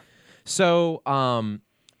 But sure. So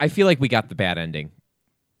I feel like we got the bad ending.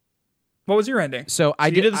 What was your ending? So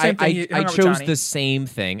I did the same thing. I chose the same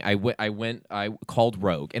thing. I called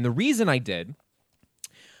Rogue, and the reason I did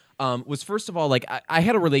was, first of all, like I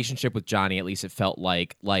had a relationship with Johnny. At least it felt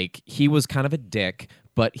like he was kind of a dick,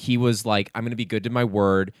 but he was like, I'm going to be good to my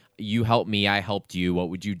word. You helped me, I helped you. What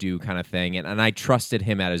would you do, kind of thing. And I trusted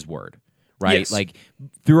him at his word, right? Yes. Like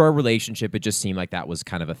through our relationship, it just seemed like that was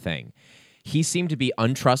kind of a thing. He seemed to be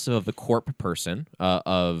untrusting of the corp person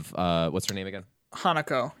of what's her name again?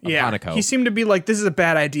 Hanako. Yeah. Hanako. He seemed to be like, this is a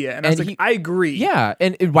bad idea. And I was like, I agree. Yeah.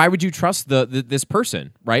 And why would you trust this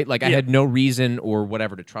person, right? Like, I had no reason or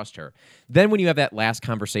whatever to trust her. Then when you have that last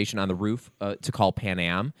conversation on the roof to call Pan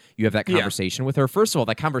Am, you have that conversation with her. First of all,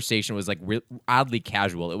 that conversation was like oddly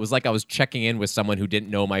casual. It was like I was checking in with someone who didn't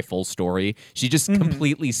know my full story. She just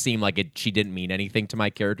completely seemed like she didn't mean anything to my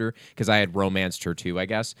character because I had romanced her too, I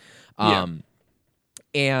guess.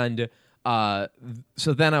 And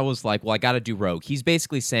so then I was like, well, I got to do Rogue. He's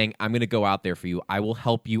basically saying, I'm going to go out there for you. I will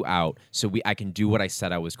help you out so I can do what I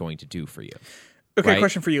said I was going to do for you. Okay, right?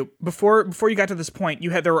 Question for you. Before you got to this point,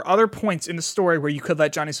 there were other points in the story where you could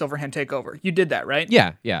let Johnny Silverhand take over. You did that, right?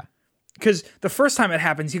 Yeah. Because the first time it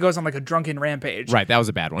happens, he goes on like a drunken rampage. Right, that was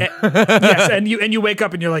a bad one. Yes, and you wake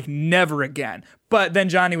up and you're like, never again. But then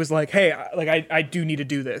Johnny was like, hey, I do need to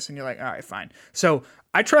do this. And you're like, all right, fine. So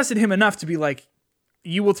I trusted him enough to be like,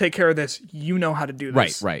 you will take care of this. You know how to do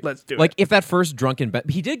this. Right. Let's do it. Like if that first drunken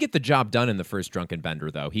bender, he did get the job done in the first drunken bender,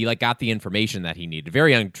 though. He like got the information that he needed.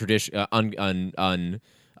 Very untraditional,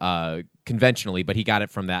 conventionally, but he got it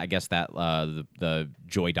from that, I guess, that the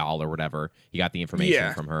Joy doll or whatever. He got the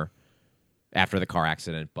information from her after the car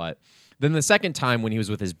accident. But then the second time when he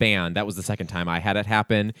was with his band, that was the second time I had it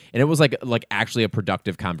happen, and it was like actually a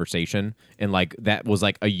productive conversation, and like that was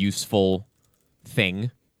like a useful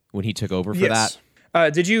thing when he took over for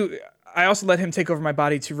that. Did you? I also let him take over my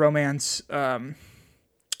body to romance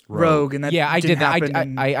Rogue, and that I did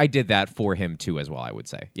that. I did that for him too, as well. I would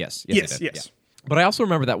say yes. I did. Yes. Yeah. But I also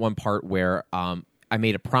remember that one part where I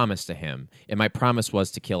made a promise to him, and my promise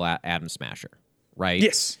was to kill Adam Smasher, right?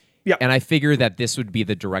 Yes. Yeah. And I figured that this would be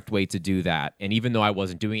the direct way to do that. And even though I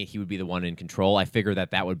wasn't doing it, he would be the one in control. I figured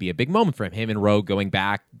that would be a big moment for him. Him and Rogue going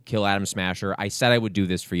back, kill Adam Smasher. I said I would do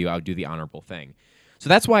this for you. I would do the honorable thing. So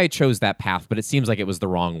that's why I chose that path, but it seems like it was the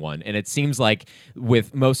wrong one. And it seems like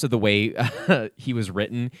with most of the way he was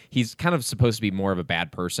written, he's kind of supposed to be more of a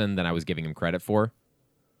bad person than I was giving him credit for.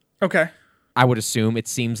 Okay. I would assume. It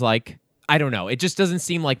seems like. I don't know. It just doesn't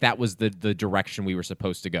seem like that was the direction we were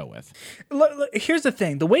supposed to go with. Here's the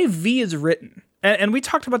thing. The way V is written, and we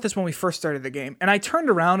talked about this when we first started the game, and I turned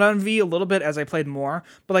around on V a little bit as I played more,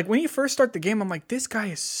 but like when you first start the game, I'm like, this guy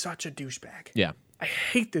is such a douchebag. Yeah. I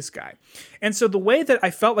hate this guy. And so the way that I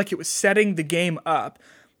felt like it was setting the game up,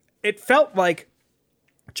 it felt like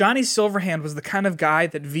Johnny Silverhand was the kind of guy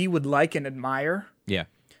that V would like and admire. Yeah.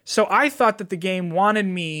 So I thought that the game wanted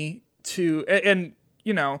me to, and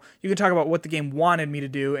you know, you can talk about what the game wanted me to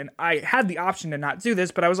do, and I had the option to not do this,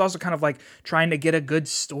 but I was also kind of like trying to get a good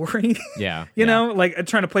story. Yeah. you know, like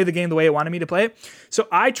trying to play the game the way it wanted me to play it. So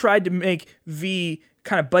I tried to make V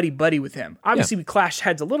kind of buddy with him. Obviously, we clashed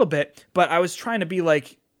heads a little bit, but I was trying to be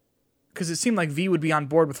like, because it seemed like V would be on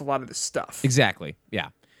board with a lot of this stuff. Exactly. Yeah.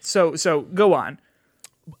 So go on.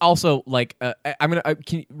 Also, like, can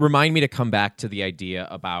you remind me to come back to the idea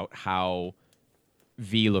about how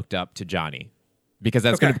V looked up to Johnny, because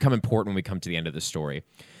that's going to become important when we come to the end of the story.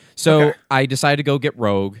 So I decided to go get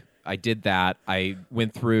Rogue. I did that. I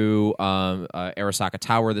went through Arasaka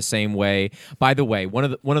Tower the same way. By the way, one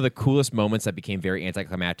of the coolest moments that became very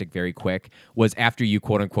anticlimactic very quick was after you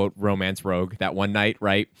quote unquote romance Rogue that one night,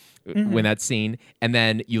 right? Mm-hmm. When that scene, and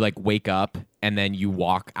then you like wake up and then you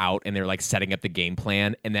walk out and they're like setting up the game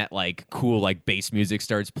plan, and that like cool like bass music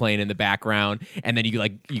starts playing in the background, and then you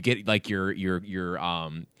get like your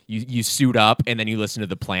You suit up and then you listen to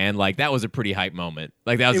the plan. Like that was a pretty hype moment.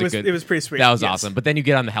 Like that was it was pretty sweet. That was awesome. But then you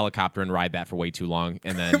get on the helicopter and ride that for way too long,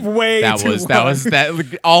 and then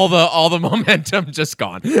all the momentum just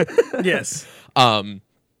gone. Yes.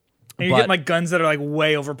 And you get like guns that are like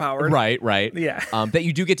way overpowered. Right. Yeah. That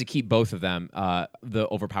you do get to keep both of them, the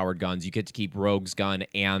overpowered guns. You get to keep Rogue's gun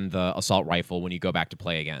and the assault rifle when you go back to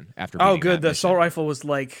play again after. Oh, good. The assault rifle was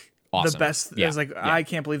like awesome. The best. Yeah. It was like I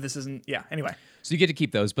can't believe this isn't. Yeah. Anyway. So you get to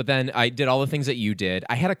keep those, but then I did all the things that you did.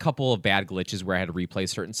 I had a couple of bad glitches where I had to replay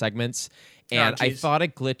certain segments, and I thought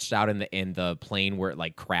it glitched out in the plane where it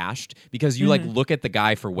like crashed because you like look at the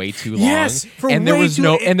guy for way too long. Yes, and there was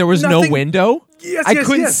no window. Yes, I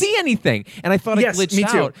couldn't see anything, and I thought it glitched me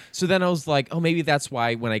too. out. So then I was like, oh, maybe that's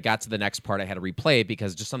why when I got to the next part I had to replay it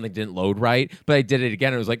because just something didn't load right. But I did it again,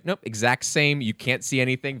 and it was like, nope, exact same. You can't see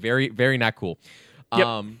anything. Very, very not cool.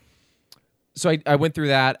 Yep. So I went through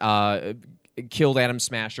that. Killed Adam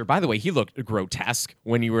Smasher. By the way, he looked grotesque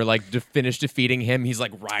when you were like finished defeating him. He's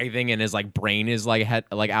like writhing and his like brain is like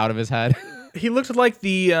out of his head. He looked like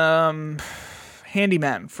the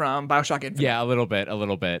handyman from BioShock Infinite. Yeah, a little bit.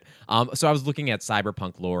 So I was looking at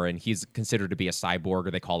cyberpunk lore, and he's considered to be a cyborg,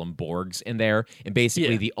 or they call him Borgs in there. And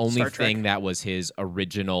basically, the only thing that was his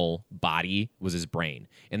original body was his brain,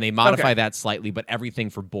 and they modify that slightly. But everything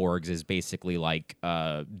for Borgs is basically like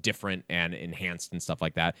different and enhanced and stuff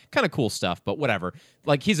like that. Kind of cool stuff, but whatever.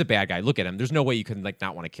 Like he's a bad guy. Look at him. There's no way you can like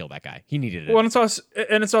not want to kill that guy. He needed it. Well,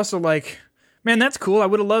 and it's also like, man, that's cool. I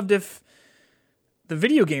would have loved if the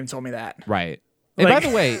video game told me that. Right. And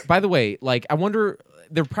by the way, like I wonder,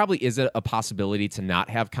 there probably is a possibility to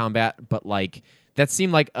not have combat, but like that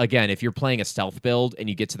seemed like, again, if you're playing a stealth build and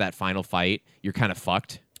you get to that final fight, you're kind of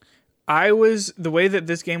fucked. The way that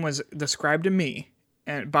this game was described to me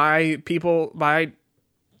and by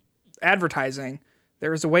advertising,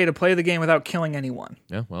 there is a way to play the game without killing anyone.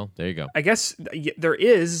 Yeah, well, there you go. I guess there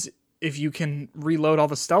is if you can reload all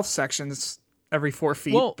the stealth sections every 4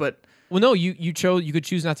 feet, but no, you could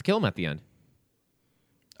choose not to kill him at the end.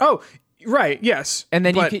 Oh, right, yes. And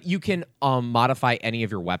then you can modify any of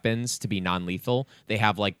your weapons to be non-lethal. They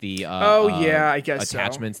have like the I guess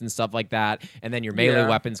attachments and stuff like that. And then your melee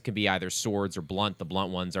weapons can be either swords or blunt. The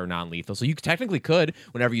blunt ones are non-lethal. So you technically could,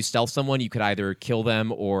 whenever you stealth someone, you could either kill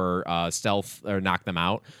them or stealth or knock them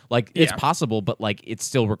out. Like it's possible, but like it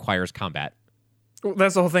still requires combat. Well,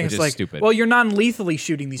 that's the whole thing. It's like, stupid. Well, you're non-lethally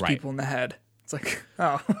shooting these people in the head. It's like,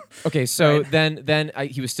 oh. Okay, so then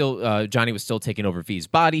he was still Johnny was still taking over V's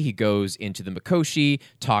body. He goes into the Mikoshi,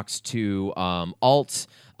 talks to Alt,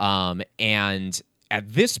 and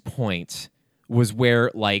at this point was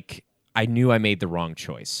where like I knew I made the wrong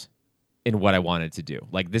choice in what I wanted to do.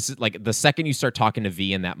 Like this is like the second you start talking to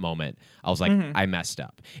V in that moment, I was like, I messed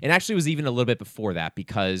up. And actually, it was even a little bit before that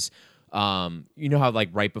because you know how like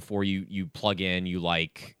right before you plug in, you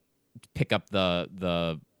like pick up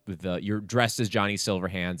the you're dressed as Johnny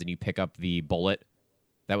Silverhands and you pick up the bullet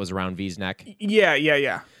that was around V's neck.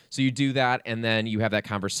 Yeah. So you do that and then you have that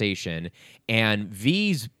conversation and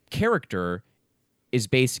V's character is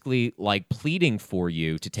basically like pleading for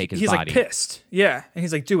you to take his body. He's like pissed. Yeah. And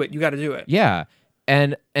he's like, do it. You got to do it. Yeah.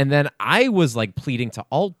 And then I was like pleading to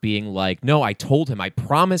Alt being like, no, I told him, I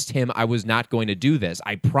promised him I was not going to do this.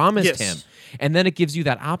 I promised him. And then it gives you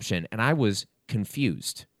that option. And I was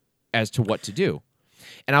confused as to what to do.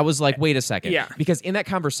 And I was like, wait a second. Yeah. Because in that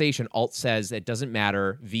conversation, Alt says it doesn't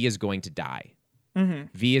matter. V is going to die.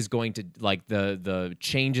 V is going to, like, the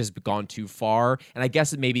change has gone too far. And I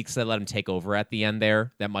guess it maybe because I let him take over at the end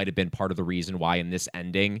there. That might have been part of the reason why in this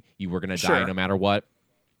ending you were going to die no matter what.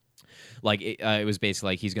 Like, it was basically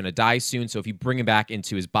like he's going to die soon. So if you bring him back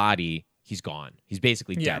into his body, he's gone. He's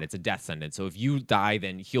basically dead. It's a death sentence. So if you die,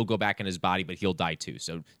 then he'll go back in his body, but he'll die too.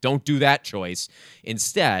 So don't do that choice.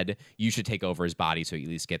 Instead, you should take over his body so you at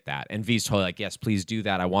least get that. And V's totally like, yes, please do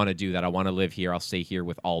that. I want to do that. I want to live here. I'll stay here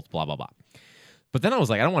with Alt, blah, blah, blah. But then I was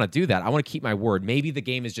like, I don't want to do that. I want to keep my word. Maybe the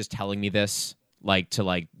game is just telling me this, like, to,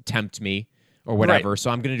 like, tempt me or whatever. Right.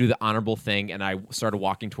 So I'm going to do the honorable thing. And I started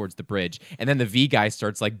walking towards the bridge. And then the V guy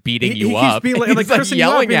starts, like, beating you up. He's like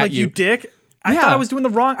yelling at you. You dick. I thought I was doing the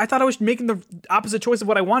wrong. I thought I was making the opposite choice of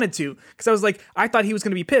what I wanted to. Because I was like, I thought he was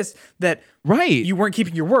going to be pissed that you weren't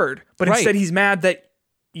keeping your word. But instead he's mad that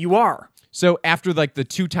you are. So after like the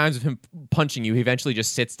 2 times of him punching you, he eventually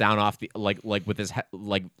just sits down off the like with his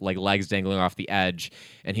like legs dangling off the edge,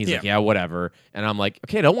 and he's like, yeah, whatever. And I'm like,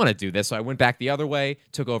 okay, I don't want to do this. So I went back the other way,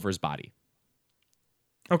 took over his body.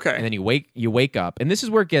 Okay. And then you wake up, and this is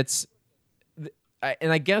where it gets. And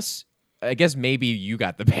I guess maybe you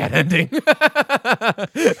got the bad ending.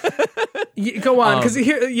 Go on, because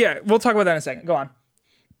we'll talk about that in a second. Go on.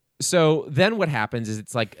 So then what happens is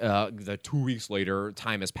it's like the 2 weeks later,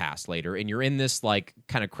 time has passed later, and you're in this like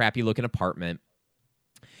kind of crappy looking apartment,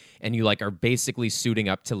 and you like are basically suiting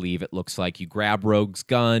up to leave. It looks like you grab Rogue's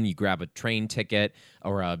gun, you grab a train ticket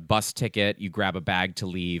or a bus ticket, you grab a bag to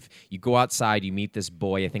leave. You go outside, you meet this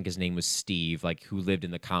boy, I think his name was Steve, like who lived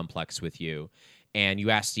in the complex with you, and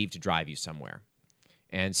you ask Steve to drive you somewhere.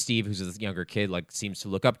 And Steve, who's a younger kid, like seems to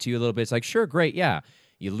look up to you a little bit. It's like, sure, great, yeah.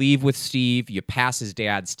 You leave with Steve, you pass his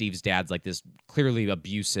dad. Steve's dad's like this clearly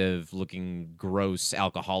abusive looking, gross,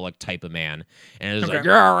 alcoholic type of man. And it's like,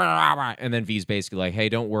 and then V's basically like, hey,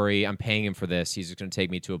 don't worry, I'm paying him for this. He's just going to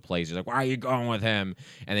take me to a place. He's like, why are you going with him?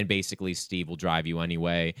 And then basically Steve will drive you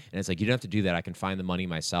anyway. And it's like, you don't have to do that. I can find the money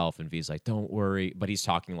myself. And V's like, don't worry. But he's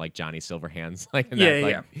talking like Johnny Silverhands.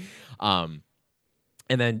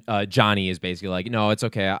 And then Johnny is basically like, no, it's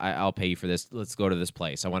okay. I'll pay you for this. Let's go to this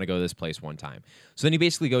place. I want to go to this place one time. So then you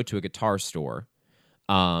basically go to a guitar store,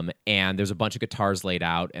 and there's a bunch of guitars laid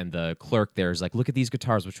out, and the clerk there is like, look at these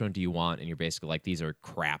guitars. Which one do you want? And you're basically like, these are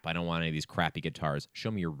crap. I don't want any of these crappy guitars.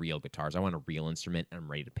 Show me your real guitars. I want a real instrument, and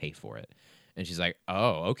I'm ready to pay for it. And she's like,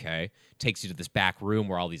 oh, okay. Takes you to this back room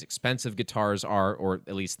where all these expensive guitars are, or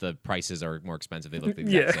at least the prices are more expensive. They look the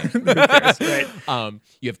exact same. Right.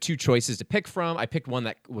 You have 2 choices to pick from. I picked one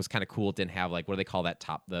that was kind of cool. It didn't have, like, what do they call that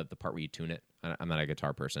top, the part where you tune it? I'm not a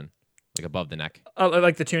guitar person. Like above the neck.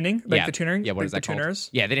 Like the tuning? Like the tuner? Yeah, what is that called? Tuners?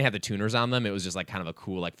 Yeah, they didn't have the tuners on them. It was just like kind of a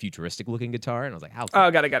cool, like futuristic looking guitar. And I was like, how cool.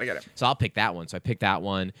 Oh, got it. So I'll pick that one. So I picked that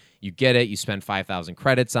one. You get it. You spend 5,000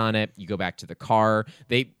 credits on it. You go back to the car.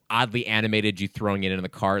 They oddly animated you throwing it into the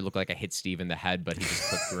car. It looked like I hit Steve in the head, but he just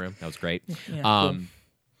clipped through him. That was great. Yeah, cool.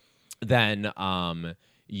 Then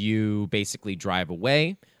you basically drive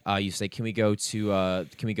away. You say, can we go to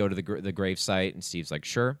the grave site? And Steve's like,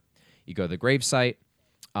 sure. You go to the grave site.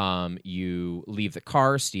 You leave the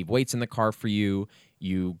car. Steve waits in the car for you.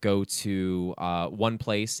 You go to one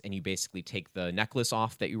place, and you basically take the necklace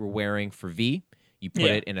off that you were wearing for V. You put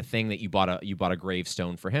it in a thing that you bought a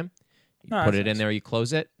gravestone for him. You put it in there. You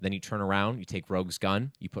close it. Then you turn around. You take Rogue's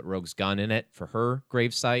gun. You put Rogue's gun in it for her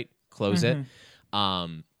gravesite. Close it.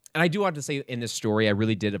 And I do want to say in this story, I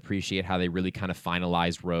really did appreciate how they really kind of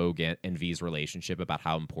finalized Rogue and V's relationship about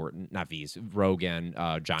how important, not V's, Rogue and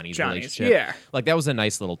Johnny's relationship. Yeah. Like that was a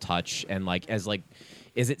nice little touch. And like, as like,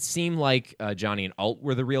 is it seemed like Johnny and Alt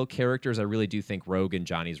were the real characters. I really do think Rogue and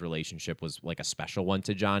Johnny's relationship was like a special one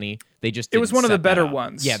to Johnny. They just it was one of the better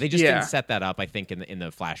ones. Yeah, they just didn't set that up. I think in the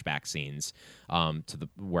flashback scenes to the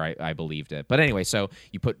where I believed it. But anyway, so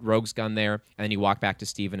you put Rogue's gun there, and then you walk back to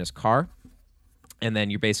Steve in his car, and then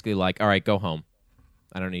you're basically like, all right, go home.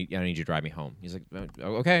 I don't need you to drive me home. He's like,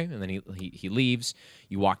 okay. And then he leaves.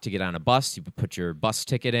 You walk to get on a bus. You put your bus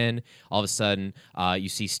ticket in. All of a sudden, you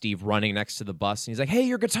see Steve running next to the bus. And he's like, hey,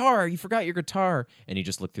 your guitar. You forgot your guitar. And you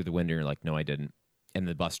just look through the window. And you're like, no, I didn't. And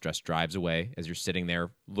the bus just drives away as you're sitting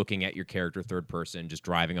there looking at your character third person, just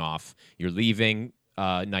driving off. You're leaving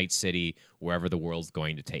Night City, wherever the world's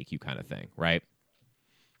going to take you kind of thing, right?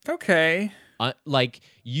 Okay. Like,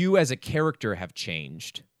 you as a character have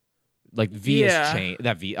changed. Like V has changed.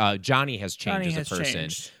 Johnny has changed as a person,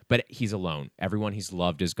 but he's alone. Everyone he's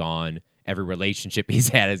loved is gone. Every relationship he's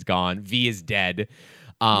had is gone. V is dead.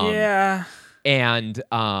 And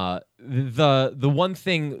the one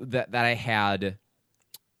thing that I had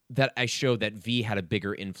that I showed that V had a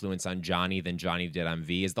bigger influence on Johnny than Johnny did on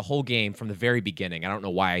V is the whole game from the very beginning. I don't know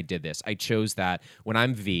why I did this. I chose that when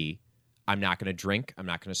I'm V, I'm not going to drink. I'm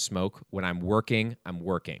not going to smoke. When I'm working, I'm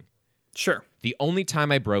working. Sure. The only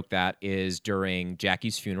time I broke that is during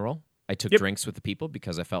Jackie's funeral. I took drinks with the people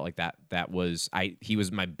because I felt like he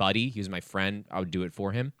was my buddy, he was my friend. I would do it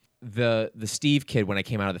for him. The Steve kid, when I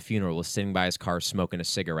came out of the funeral, was sitting by his car smoking a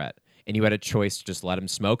cigarette, and you had a choice to just let him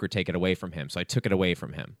smoke or take it away from him. So I took it away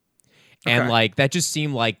from him. Okay. And like that just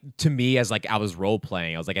seemed like to me as like I was role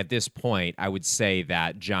playing. I was like, at this point, I would say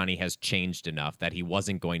that Johnny has changed enough that he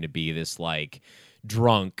wasn't going to be this like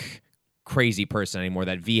drunk crazy person anymore,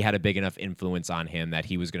 that V had a big enough influence on him that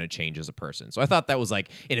he was going to change as a person. So I thought that was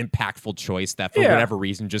like an impactful choice that for whatever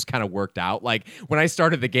reason just kind of worked out. Like when I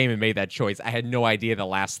started the game and made that choice, I had no idea the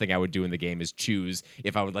last thing I would do in the game is choose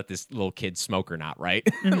if I would let this little kid smoke or not, right?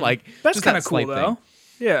 Mm-hmm. Like that's kind of cool though.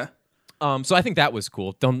 Yeah. So I think that was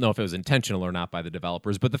cool. Don't know if it was intentional or not by the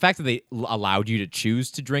developers, but the fact that they allowed you to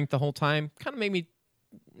choose to drink the whole time kind of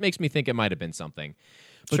makes me think it might have been something.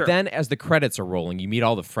 But then as the credits are rolling, you meet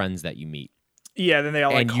all the friends that you meet. Yeah, then they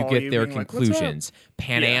all and like you get their conclusions. Like,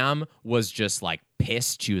 Pan Am was just like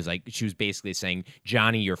pissed. She was basically saying,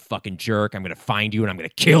 Johnny, you're a fucking jerk. I'm gonna find you and I'm gonna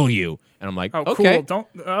kill you. And I'm like, okay,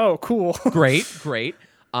 cool. Cool. great.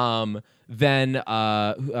 Then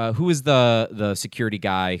who is the security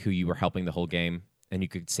guy who you were helping the whole game and you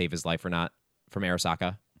could save his life or not from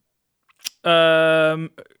Arasaka? Takamura.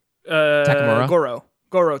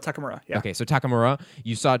 Goro Takamura. Yeah. Okay, so Takamura,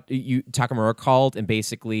 Takamura called and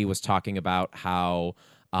basically was talking about how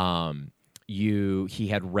he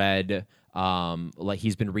had read like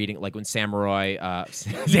he's been reading like when Samurai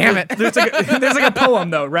damn it. there's like a poem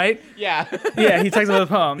though, right? Yeah. Yeah, he talks about a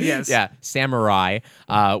poem, yes. Yeah, Samurai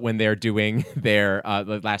when they're doing their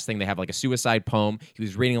the last thing they have like a suicide poem. He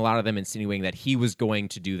was reading a lot of them insinuating that he was going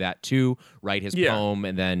to do that too, write his poem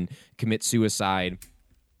and then commit suicide.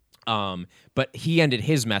 But he ended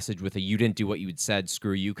his message with a "you didn't do what you had said,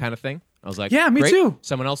 screw you" kind of thing. I was like, yeah, me great. too.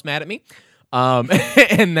 Someone else mad at me.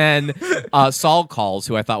 And then Saul calls,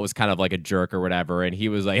 who I thought was kind of like a jerk or whatever, and he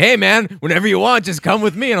was like, "Hey man, whenever you want, just come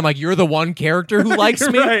with me." And I'm like, "You're the one character who likes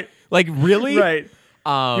me, right? Like really, right?"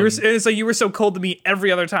 It's like you were so cold to me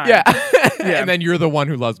every other time. Yeah. And then you're the one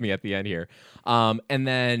who loves me at the end here. And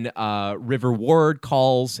then River Ward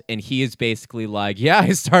calls, and he is basically like, yeah,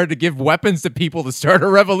 I started to give weapons to people to start a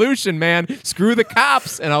revolution, man. Screw the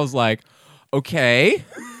cops. And I was like, okay,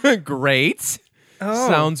 great. Oh.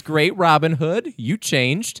 Sounds great, Robin Hood. You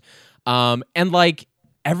changed. And like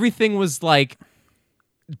everything was like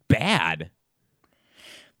bad.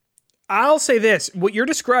 I'll say this. What you're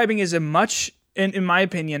describing is in my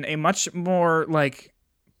opinion, a much more like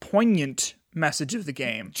poignant message of the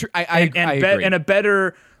game. True. I agree. And a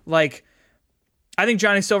better like. I think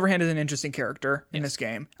Johnny Silverhand is an interesting character in this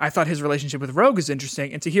game. I thought his relationship with Rogue is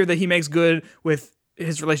interesting, and to hear that he makes good with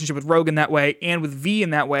his relationship with Rogue in that way and with V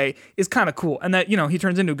in that way is kind of cool. And that he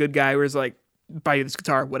turns into a good guy where he's like, buy you this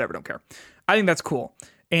guitar, whatever, don't care. I think that's cool,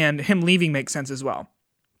 and him leaving makes sense as well.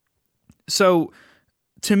 So,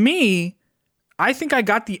 to me, I think I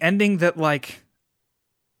got the ending that like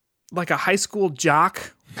a high school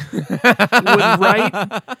jock would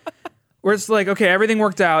write, where it's like, okay, everything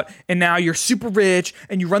worked out, and now you're super rich,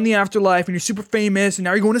 and you run the afterlife, and you're super famous, and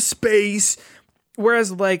now you're going to space.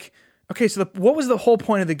 Whereas, like, okay, so what was the whole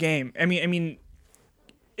point of the game? I mean,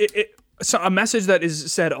 so a message that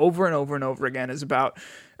is said over and over and over again is about,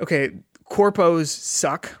 okay, corpos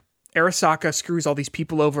suck. Arasaka screws all these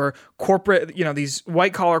people over. Corporate, these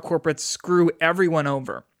white-collar corporates screw everyone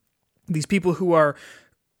over. These people who are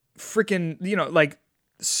freaking, like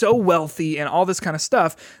so wealthy and all this kind of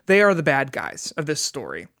stuff, they are the bad guys of this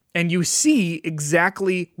story. And you see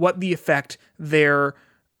exactly what the effect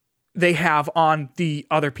they have on the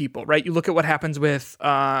other people, right? You look at what happens with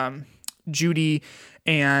Judy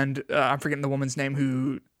and I'm forgetting the woman's name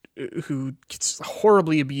who gets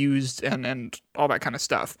horribly abused and all that kind of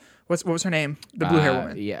stuff. What was her name? The blue hair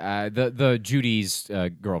woman. Yeah, the Judy's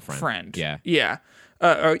girlfriend. Yeah. Yeah.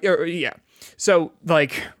 Yeah. So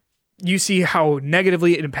like you see how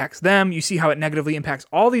negatively it impacts them. You see how it negatively impacts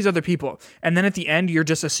all these other people. And then at the end, you're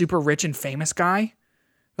just a super rich and famous guy.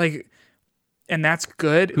 Like, and that's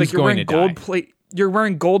good. Who's like you're going wearing to die? You're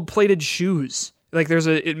wearing gold-plated shoes. Like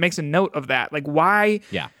it makes a note of that. Like why?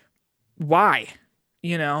 Yeah. Why?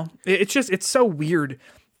 You know, it's so weird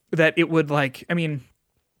that it would like, I mean,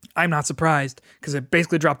 I'm not surprised because it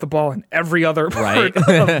basically dropped the ball in every other part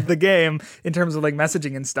of the game in terms of like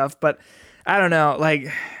messaging and stuff. But I don't know,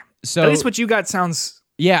 like, so at least what you got sounds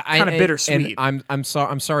kind of bittersweet. And I'm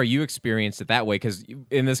sorry you experienced it that way because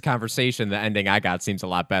in this conversation, the ending I got seems a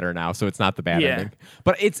lot better now. So it's not the bad ending,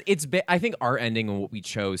 but I think our ending and what we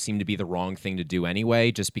chose seemed to be the wrong thing to do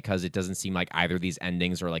anyway, just because it doesn't seem like either of these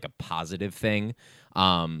endings are like a positive thing.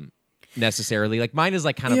 Necessarily, like mine is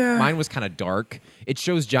like mine was kind of dark. It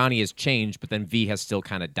shows Johnny has changed, but then V has still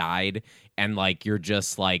kind of died, and like you're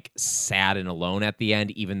just like sad and alone at the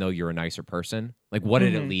end, even though you're a nicer person. Like, what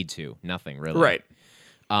did it lead to? Nothing really. Right.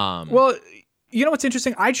 Well, you know what's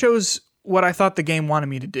interesting? I chose what I thought the game wanted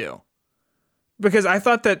me to do because I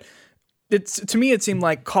thought that to me it seemed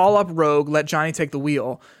like call up Rogue, let Johnny take the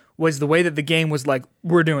wheel. Was the way that the game was like,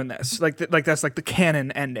 we're doing this, like that's like the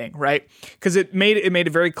canon ending, right? Because it made it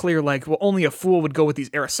very clear, like, well, only a fool would go with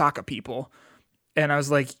these Arasaka people, and I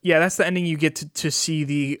was like, yeah, that's the ending you get to see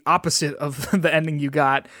the opposite of the ending you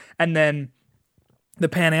got, and then the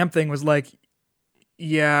Pan Am thing was like,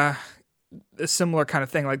 yeah, a similar kind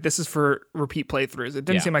of thing, like this is for repeat playthroughs. It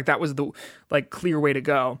didn't seem like that was the like clear way to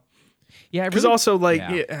go. Yeah, because also like.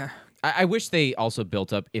 I wish they also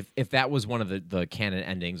built up if that was one of the canon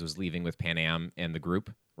endings was leaving with Pan Am and the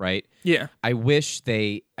group, right? Yeah. I really wish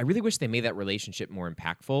they made that relationship more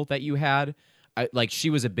impactful that you had. Like she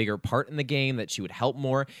was a bigger part in the game, that she would help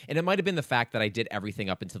more. And it might have been the fact that I did everything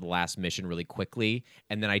up into the last mission really quickly,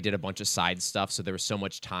 and then I did a bunch of side stuff, so there was so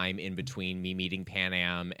much time in between me meeting Pan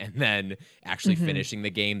Am and then actually finishing the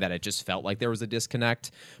game that it just felt like there was a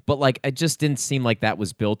disconnect. But like it just didn't seem like that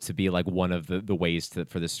was built to be like one of the ways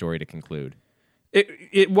for the story to conclude.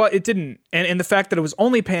 It didn't, and the fact that it was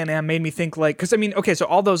only Pan Am made me think like, because I mean, okay, so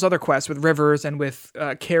all those other quests with Rivers and with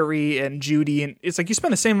Carrie and Judy, and it's like you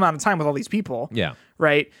spend the same amount of time with all these people,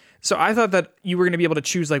 right? So I thought that you were going to be able to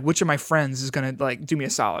choose like which of my friends is going to like do me a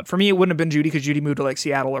solid. For me, it wouldn't have been Judy because Judy moved to like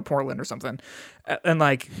Seattle or Portland or something, and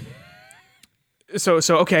like. So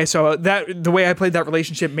that the way I played that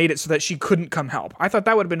relationship made it so that she couldn't come help. I thought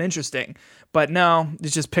that would have been interesting, but no,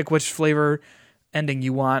 it's just pick which flavor ending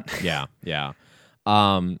you want. Yeah.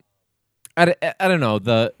 I don't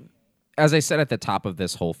know. As I said at the top of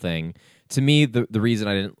this whole thing, to me, the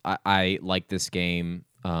reason I like this game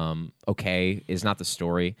is not the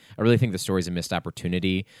story. I really think the story is a missed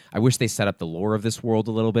opportunity. I wish they set up the lore of this world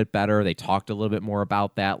a little bit better. They talked a little bit more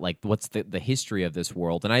about that, like what's the history of this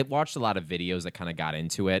world. And I watched a lot of videos that kind of got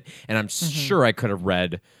into it, and I'm sure I could have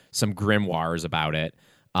read some grimoires about it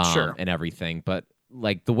and everything, but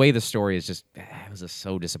like the way the story is just, it was just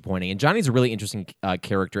so disappointing. And Johnny's a really interesting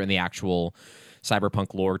character in the actual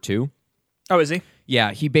Cyberpunk lore too. Oh, is he?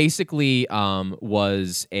 Yeah, he basically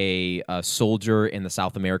was a soldier in the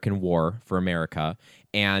South American War for America,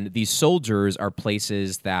 and these soldiers are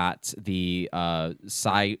places that the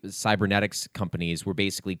cybernetics companies were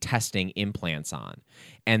basically testing implants on,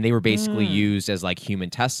 and they were basically used as like human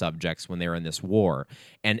test subjects when they were in this war.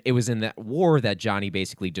 And it was in that war that Johnny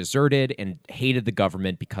basically deserted and hated the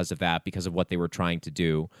government because of that, because of what they were trying to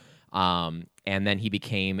do. And then he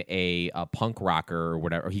became a punk rocker or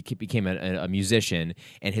whatever. He became a musician,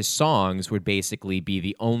 and his songs would basically be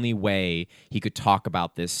the only way he could talk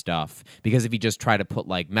about this stuff. Because if he just tried to put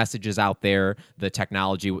like messages out there, the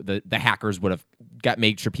technology, the hackers would have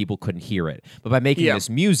made sure people couldn't hear it. But by making this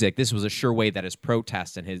music, this was a sure way that his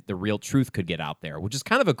protest and the real truth could get out there, which is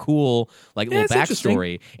kind of a cool like little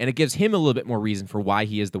backstory, and it gives him a little bit more reason for why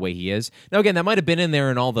he is the way he is. Now, again, that might have been in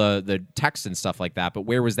there in all the text and stuff like that, but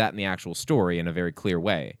where was that in the actual story in a very clear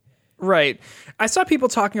way? Right. I saw people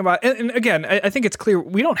talking about, and again, I think it's clear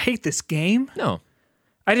we don't hate this game. No.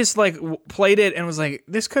 I just like played it and was like,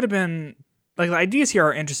 this could have been like the ideas here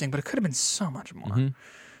are interesting, but it could have been so much more.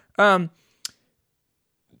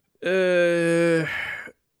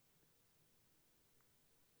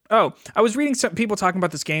 Oh, I was reading some people talking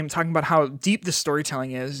about this game, talking about how deep the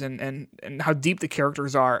storytelling is and how deep the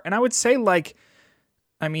characters are. And I would say, like,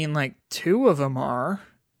 I mean, like, two of them are.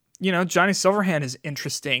 You know, Johnny Silverhand is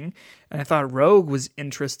interesting, and I thought Rogue was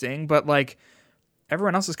interesting, but, like,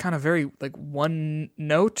 everyone else is kind of very, like, one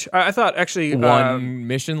note. I thought, actually... One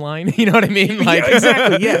mission line? You know what I mean? Like, yeah,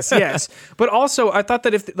 exactly, yes. But also, I thought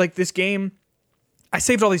that if, like, this game... I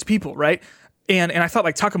saved all these people, right? And I thought,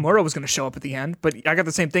 like, Takamura was going to show up at the end, but I got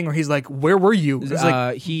the same thing where he's like, where were you? He's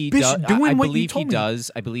like, he bitch, does, doing I what believe you told he me.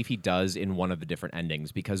 does. I believe he does in one of the different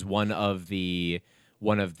endings, because one of the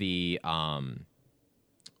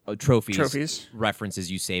trophies references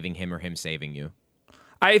you saving him or him saving you.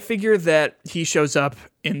 I figure that he shows up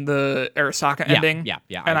in the Arasaka ending. Yeah.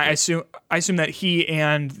 And I assume that he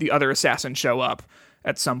and the other assassin show up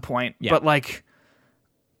at some point. Yeah. But, like,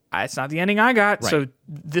 it's not the ending I got. Right. So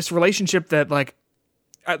this relationship that, like,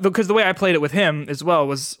 because the way I played it with him as well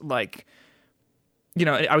was like, you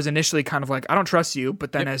know, I was initially kind of like, I don't trust you,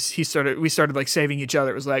 but then as we started like saving each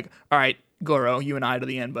other, it was like, all right, Goro, you and I to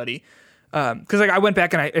the end, buddy. Because like I went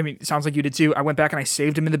back and I mean, it sounds like you did too. I went back and I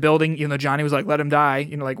saved him in the building, even though Johnny was like, let him die,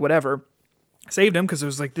 you know, like whatever. I saved him because it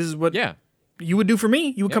was like, this is what you would do for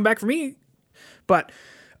me. You would come back for me. But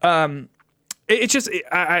it's just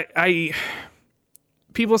I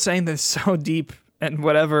people saying this so deep and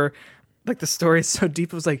whatever, like the story is so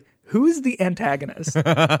deep. It was like, who is the antagonist?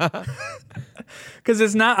 Because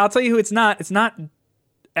it's not. I'll tell you who it's not. It's not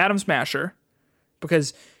Adam Smasher,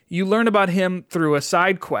 because you learn about him through a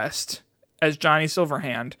side quest as Johnny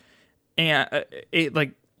Silverhand, and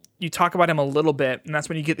like you talk about him a little bit, and that's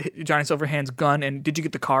when you get Johnny Silverhand's gun. And did you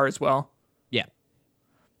get the car as well?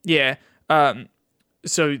 Yeah.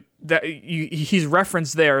 So that he's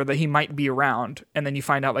referenced there that he might be around, and then you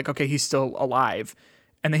find out like, okay, he's still alive,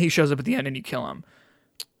 and then he shows up at the end and you kill him.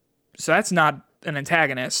 So that's not an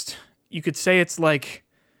antagonist. You could say it's like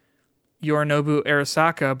Yorinobu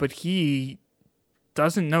Arasaka, but he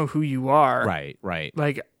doesn't know who you are. Right.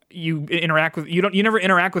 Like you never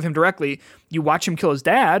interact with him directly. You watch him kill his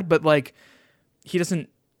dad, but like he doesn't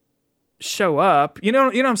show up. You know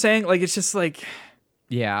what I'm saying? Like it's just like,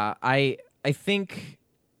 yeah, I think,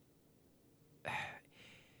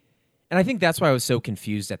 and I think that's why I was so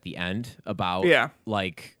confused at the end about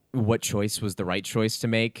like what choice was the right choice to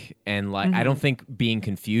make. And like, I don't think being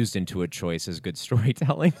confused into a choice is good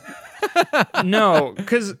storytelling. No,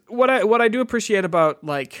 because what I do appreciate about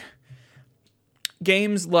like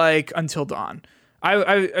games like Until Dawn,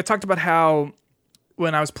 I talked about how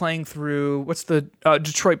when I was playing through what's the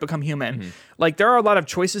Detroit Become Human, like there are a lot of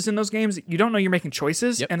choices in those games. You don't know you're making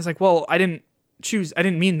choices, and it's like, well, I didn't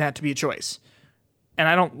mean that to be a choice, and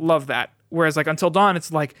I don't love that. Whereas like Until Dawn,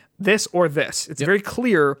 it's like this or this. It's very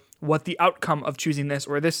clear what the outcome of choosing this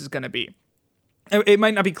or this is going to be. It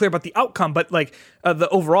might not be clear about the outcome, but like the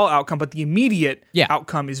overall outcome, but the immediate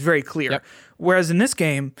outcome is very clear. Whereas in this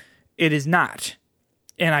game, it is not.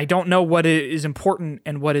 And I don't know what is important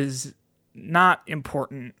and what is not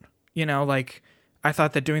important. You know, like I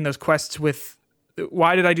thought that doing those quests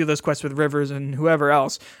why did I do those quests with Rivers and whoever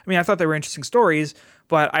else? I mean, I thought they were interesting stories,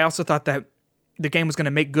 but I also thought that the game was going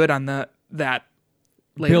to make good on that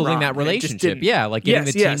later building on. That relationship. Yeah, like getting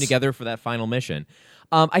the team together for that final mission.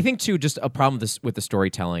 I think too, just a problem with the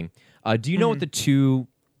storytelling. Do you know what the two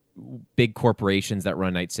big corporations that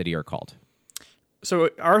run Night City are called? So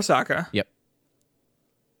Arasaka. Yep.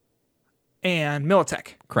 And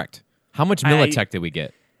Militech. Correct. How much Militech did we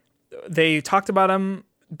get? They talked about them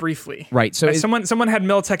briefly. Right. So someone had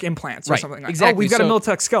Militech implants or something like that. Exactly. Oh, we've got a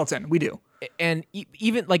Militech skeleton. We do. And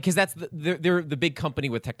even like, because that's they're the big company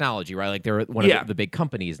with technology, right? Like they're one of the big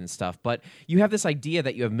companies and stuff. But you have this idea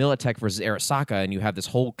that you have Militech versus Arasaka, and you have this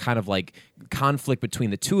whole kind of like conflict between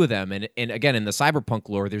the two of them. And again, in the cyberpunk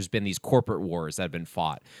lore, there's been these corporate wars that have been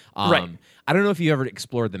fought. Right. I don't know if you ever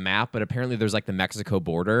explored the map, but apparently there's like the Mexico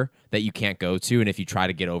border that you can't go to, and if you try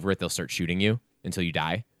to get over it, they'll start shooting you until you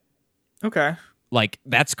die. Okay. Like,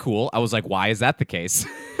 that's cool. I was like, why is that the case?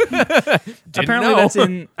 Apparently that's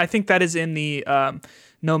in, I think that is in the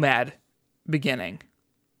Nomad beginning.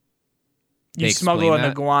 You smuggle an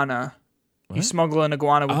iguana. What? You smuggle an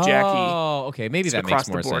iguana with Jackie. Oh, okay. Maybe that makes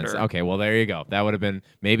more sense. Okay, well, there you go. That would have been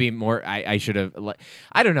maybe more, I should have,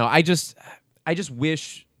 I don't know. I just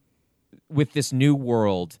wish with this new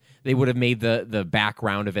world, they would have made the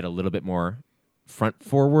background of it a little bit more front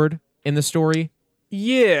forward in the story.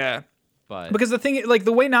 Yeah. Because the thing, like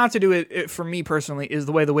the way not to do it for me personally is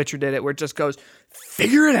the way The Witcher did it, where it just goes,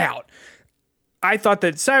 figure it out. I thought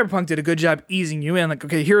that Cyberpunk did a good job easing you in, like,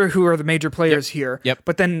 okay, here are who are the major players here. Yep.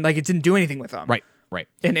 But then like it didn't do anything with them. Right.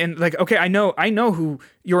 And like, okay, I know who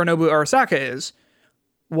Yorinobu Arasaka is,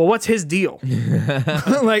 well, what's his deal?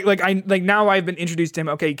 Now I've been introduced to him.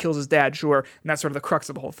 Okay, he kills his dad, sure, and that's sort of the crux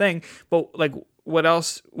of the whole thing. But like, what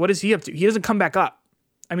else? What is he up to? He doesn't come back up.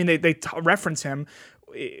 I mean, they reference him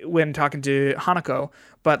when talking to Hanako,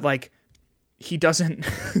 but like, he doesn't.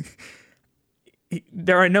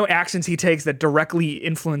 There are no actions he takes that directly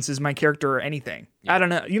influences my character or anything. Yeah. I don't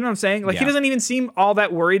know. You know what I'm saying? Like, he doesn't even seem all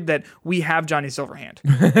that worried that we have Johnny Silverhand.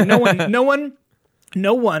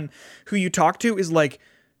 No one who you talk to is like,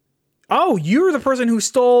 oh, you're the person who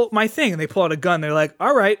stole my thing. And they pull out a gun. They're like,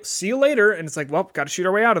 all right, see you later. And it's like, well, got to shoot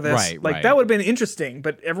our way out of this. Right. That would have been interesting.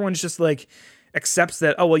 But everyone's just like, accepts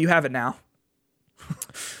that, oh, well, you have it now.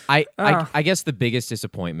 I guess the biggest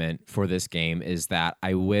disappointment for this game is that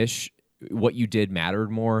I wish what you did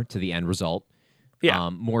mattered more to the end result.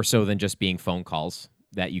 Yeah. More so than just being phone calls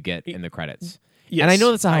that you get in the credits. Yes, and I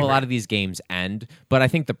know that's how a lot of these games end, but I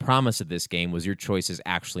think the promise of this game was your choices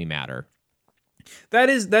actually matter. That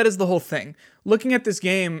is the whole thing. Looking at this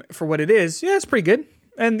game for what it is, yeah, it's pretty good.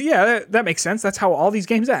 And yeah, that makes sense. That's how all these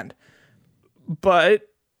games end. But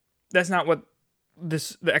that's not what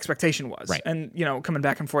the expectation was. Right. And, coming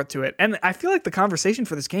back and forth to it. And I feel like the conversation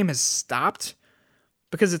for this game has stopped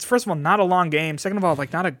because it's, first of all, not a long game. Second of all,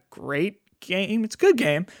 like, not a great game. It's a good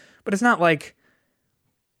game, but it's not like,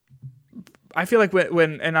 I feel like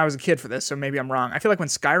when and I was a kid for this, so maybe I'm wrong. I feel like when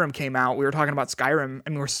Skyrim came out, we were talking about Skyrim. I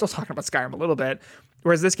mean, we're still talking about Skyrim a little bit,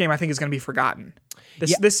 whereas this game I think is going to be forgotten.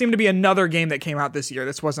 This seemed to be another game that came out this year.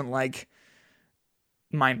 This wasn't like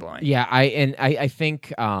mind-blowing. Yeah, I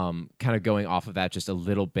think kind of going off of that just a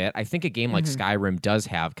little bit, I think a game like Skyrim does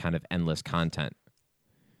have kind of endless content.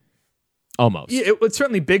 Almost. Yeah, it's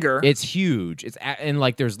certainly bigger. It's huge. And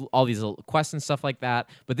like there's all these little quests and stuff like that,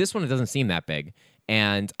 but this one, it doesn't seem that big.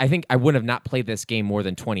 And I think I would have not played this game more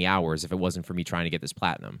than 20 hours if it wasn't for me trying to get this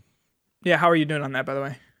platinum. Yeah, how are you doing on that, by the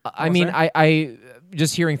way? I mean, I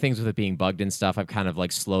just hearing things with it being bugged and stuff, I've kind of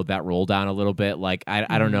like slowed that roll down a little bit. Like,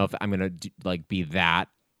 I don't know if I'm going to like be that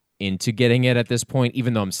into getting it at this point,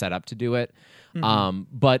 even though I'm set up to do it.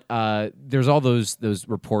 But there's all those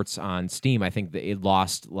reports on Steam. I think that it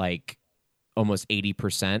lost like almost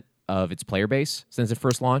 80% of its player base since it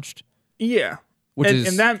first launched. Yeah.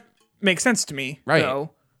 And that makes sense to me, right? Though,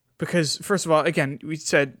 because first of all, again, we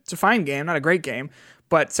said it's a fine game, not a great game,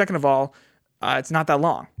 but second of all, it's not that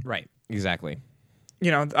long. Right. Exactly.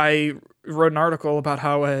 I wrote an article about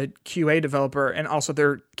how a QA developer, and also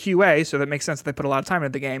they're QA, so that makes sense that they put a lot of time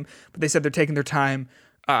into the game, but they said they're taking their time,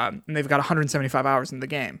 and they've got 175 hours in the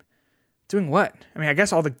game. Doing what? I mean, I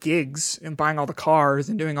guess all the gigs and buying all the cars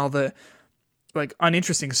and doing all the like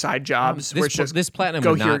uninteresting side jobs. This platinum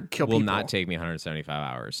will not take me 175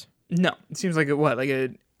 hours. No, it seems like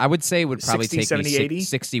I would say it would probably 60, take 70, me 80?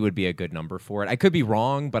 60 would be a good number for it. I could be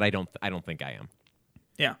wrong, but I don't think I am.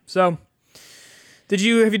 Yeah. So, have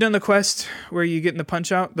you done the quest where you get in the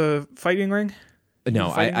punch out, the fighting ring? No,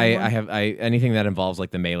 I have anything that involves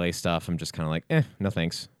like the melee stuff. I'm just kind of like, no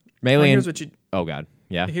thanks. Melee. Oh god,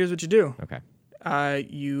 yeah. Here's what you do. Okay.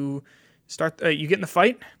 You start. You get in the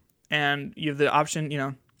fight, and you have the option.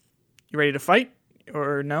 You ready to fight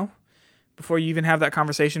or no? Before you even have that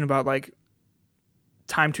conversation about like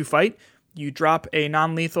time to fight, you drop a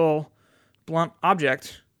non-lethal blunt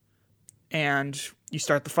object, and you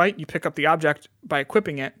start the fight. You pick up the object by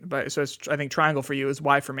equipping it. So it's, I think triangle for you is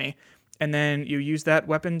Y for me. And then you use that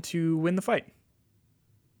weapon to win the fight.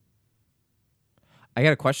 I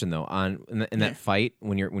got a question though in that fight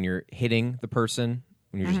when you're hitting the person,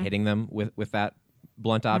 when you're just hitting them with that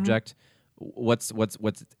blunt object, what's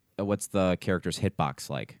the character's hitbox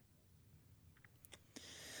like?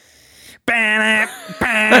 I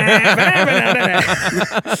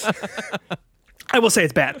will say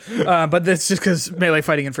it's bad, but that's just because melee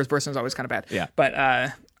fighting in first person is always kind of bad. Yeah. But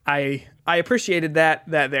I appreciated that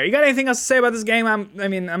there. You got anything else to say about this game?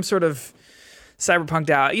 I'm sort of cyberpunked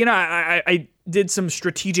out. I did some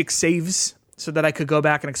strategic saves so that I could go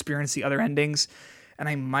back and experience the other endings, and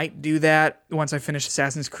I might do that once I finish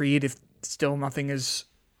Assassin's Creed if still nothing is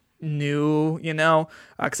new,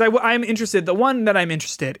 because I'm interested. The one that I'm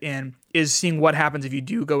interested in is seeing what happens if you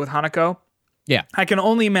do go with Hanako. Yeah, I can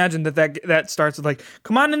only imagine that starts with like,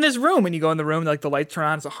 come on in this room, and you go in the room, like the lights turn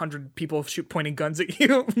on, it's 100 people pointing guns at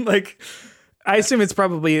you. Like, I assume it's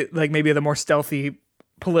probably like maybe the more stealthy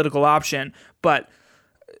political option, but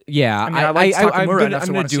yeah, I'm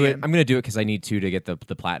gonna do it. I'm gonna do it because I need to get the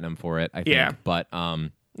platinum for it. I think, but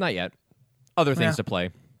not yet. Other things to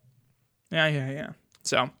play. Yeah.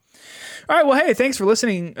 So. All right, well, hey, thanks for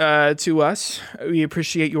listening to us. We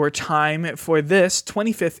appreciate your time for this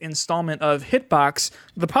 25th installment of Hitbox,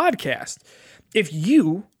 the podcast. If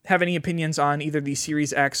you have any opinions on either the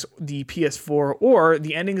Series X, the PS4, or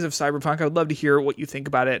the endings of Cyberpunk, I would love to hear what you think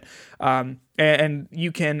about it. And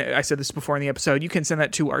you can, I said this before in the episode, you can send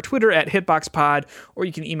that to our Twitter at HitboxPod, or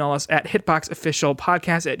you can email us at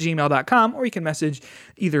hitboxofficialpodcast@gmail.com, or you can message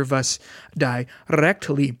either of us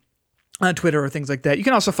directly on Twitter or things like that. You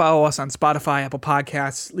can also follow us on Spotify, Apple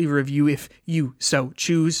Podcasts, leave a review if you so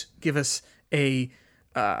choose. Give us a,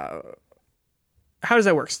 how does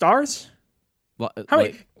that work? Stars? Well,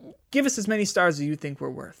 give us as many stars as you think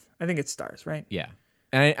we're worth. I think it's stars, right? Yeah.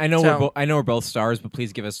 And I know we're both stars, but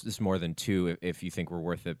please give us more than 2 if you think we're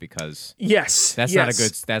worth it, because that's not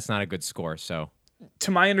a good score. So,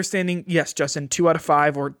 to my understanding, yes, Justin, 2 out of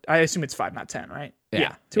 5, or I assume it's 5, not 10, right?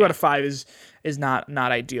 Yeah. 2 out of 5 is not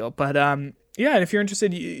ideal, but and if you're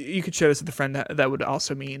interested, you could share this with a friend. That would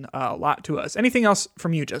also mean a lot to us. Anything else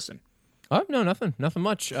from you, Justin? Oh no, nothing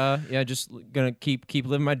much. Just gonna keep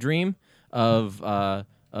living my dream of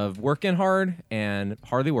working hard and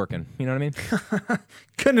hardly working. You know what I mean?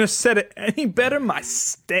 Couldn't have said it any better. My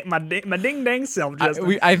ding dang self,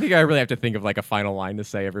 Justin. I think I really have to think of like a final line to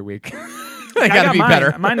say every week. I gotta be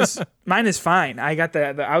better. Mine is fine. I got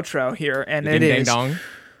the outro here, and it is dong.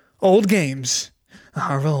 Old games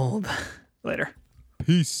are old. Later.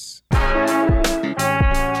 Peace.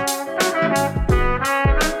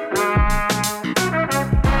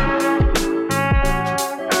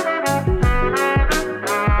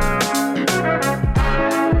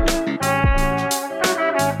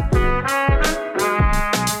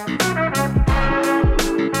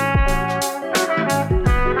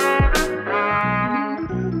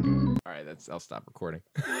 I'll stop recording.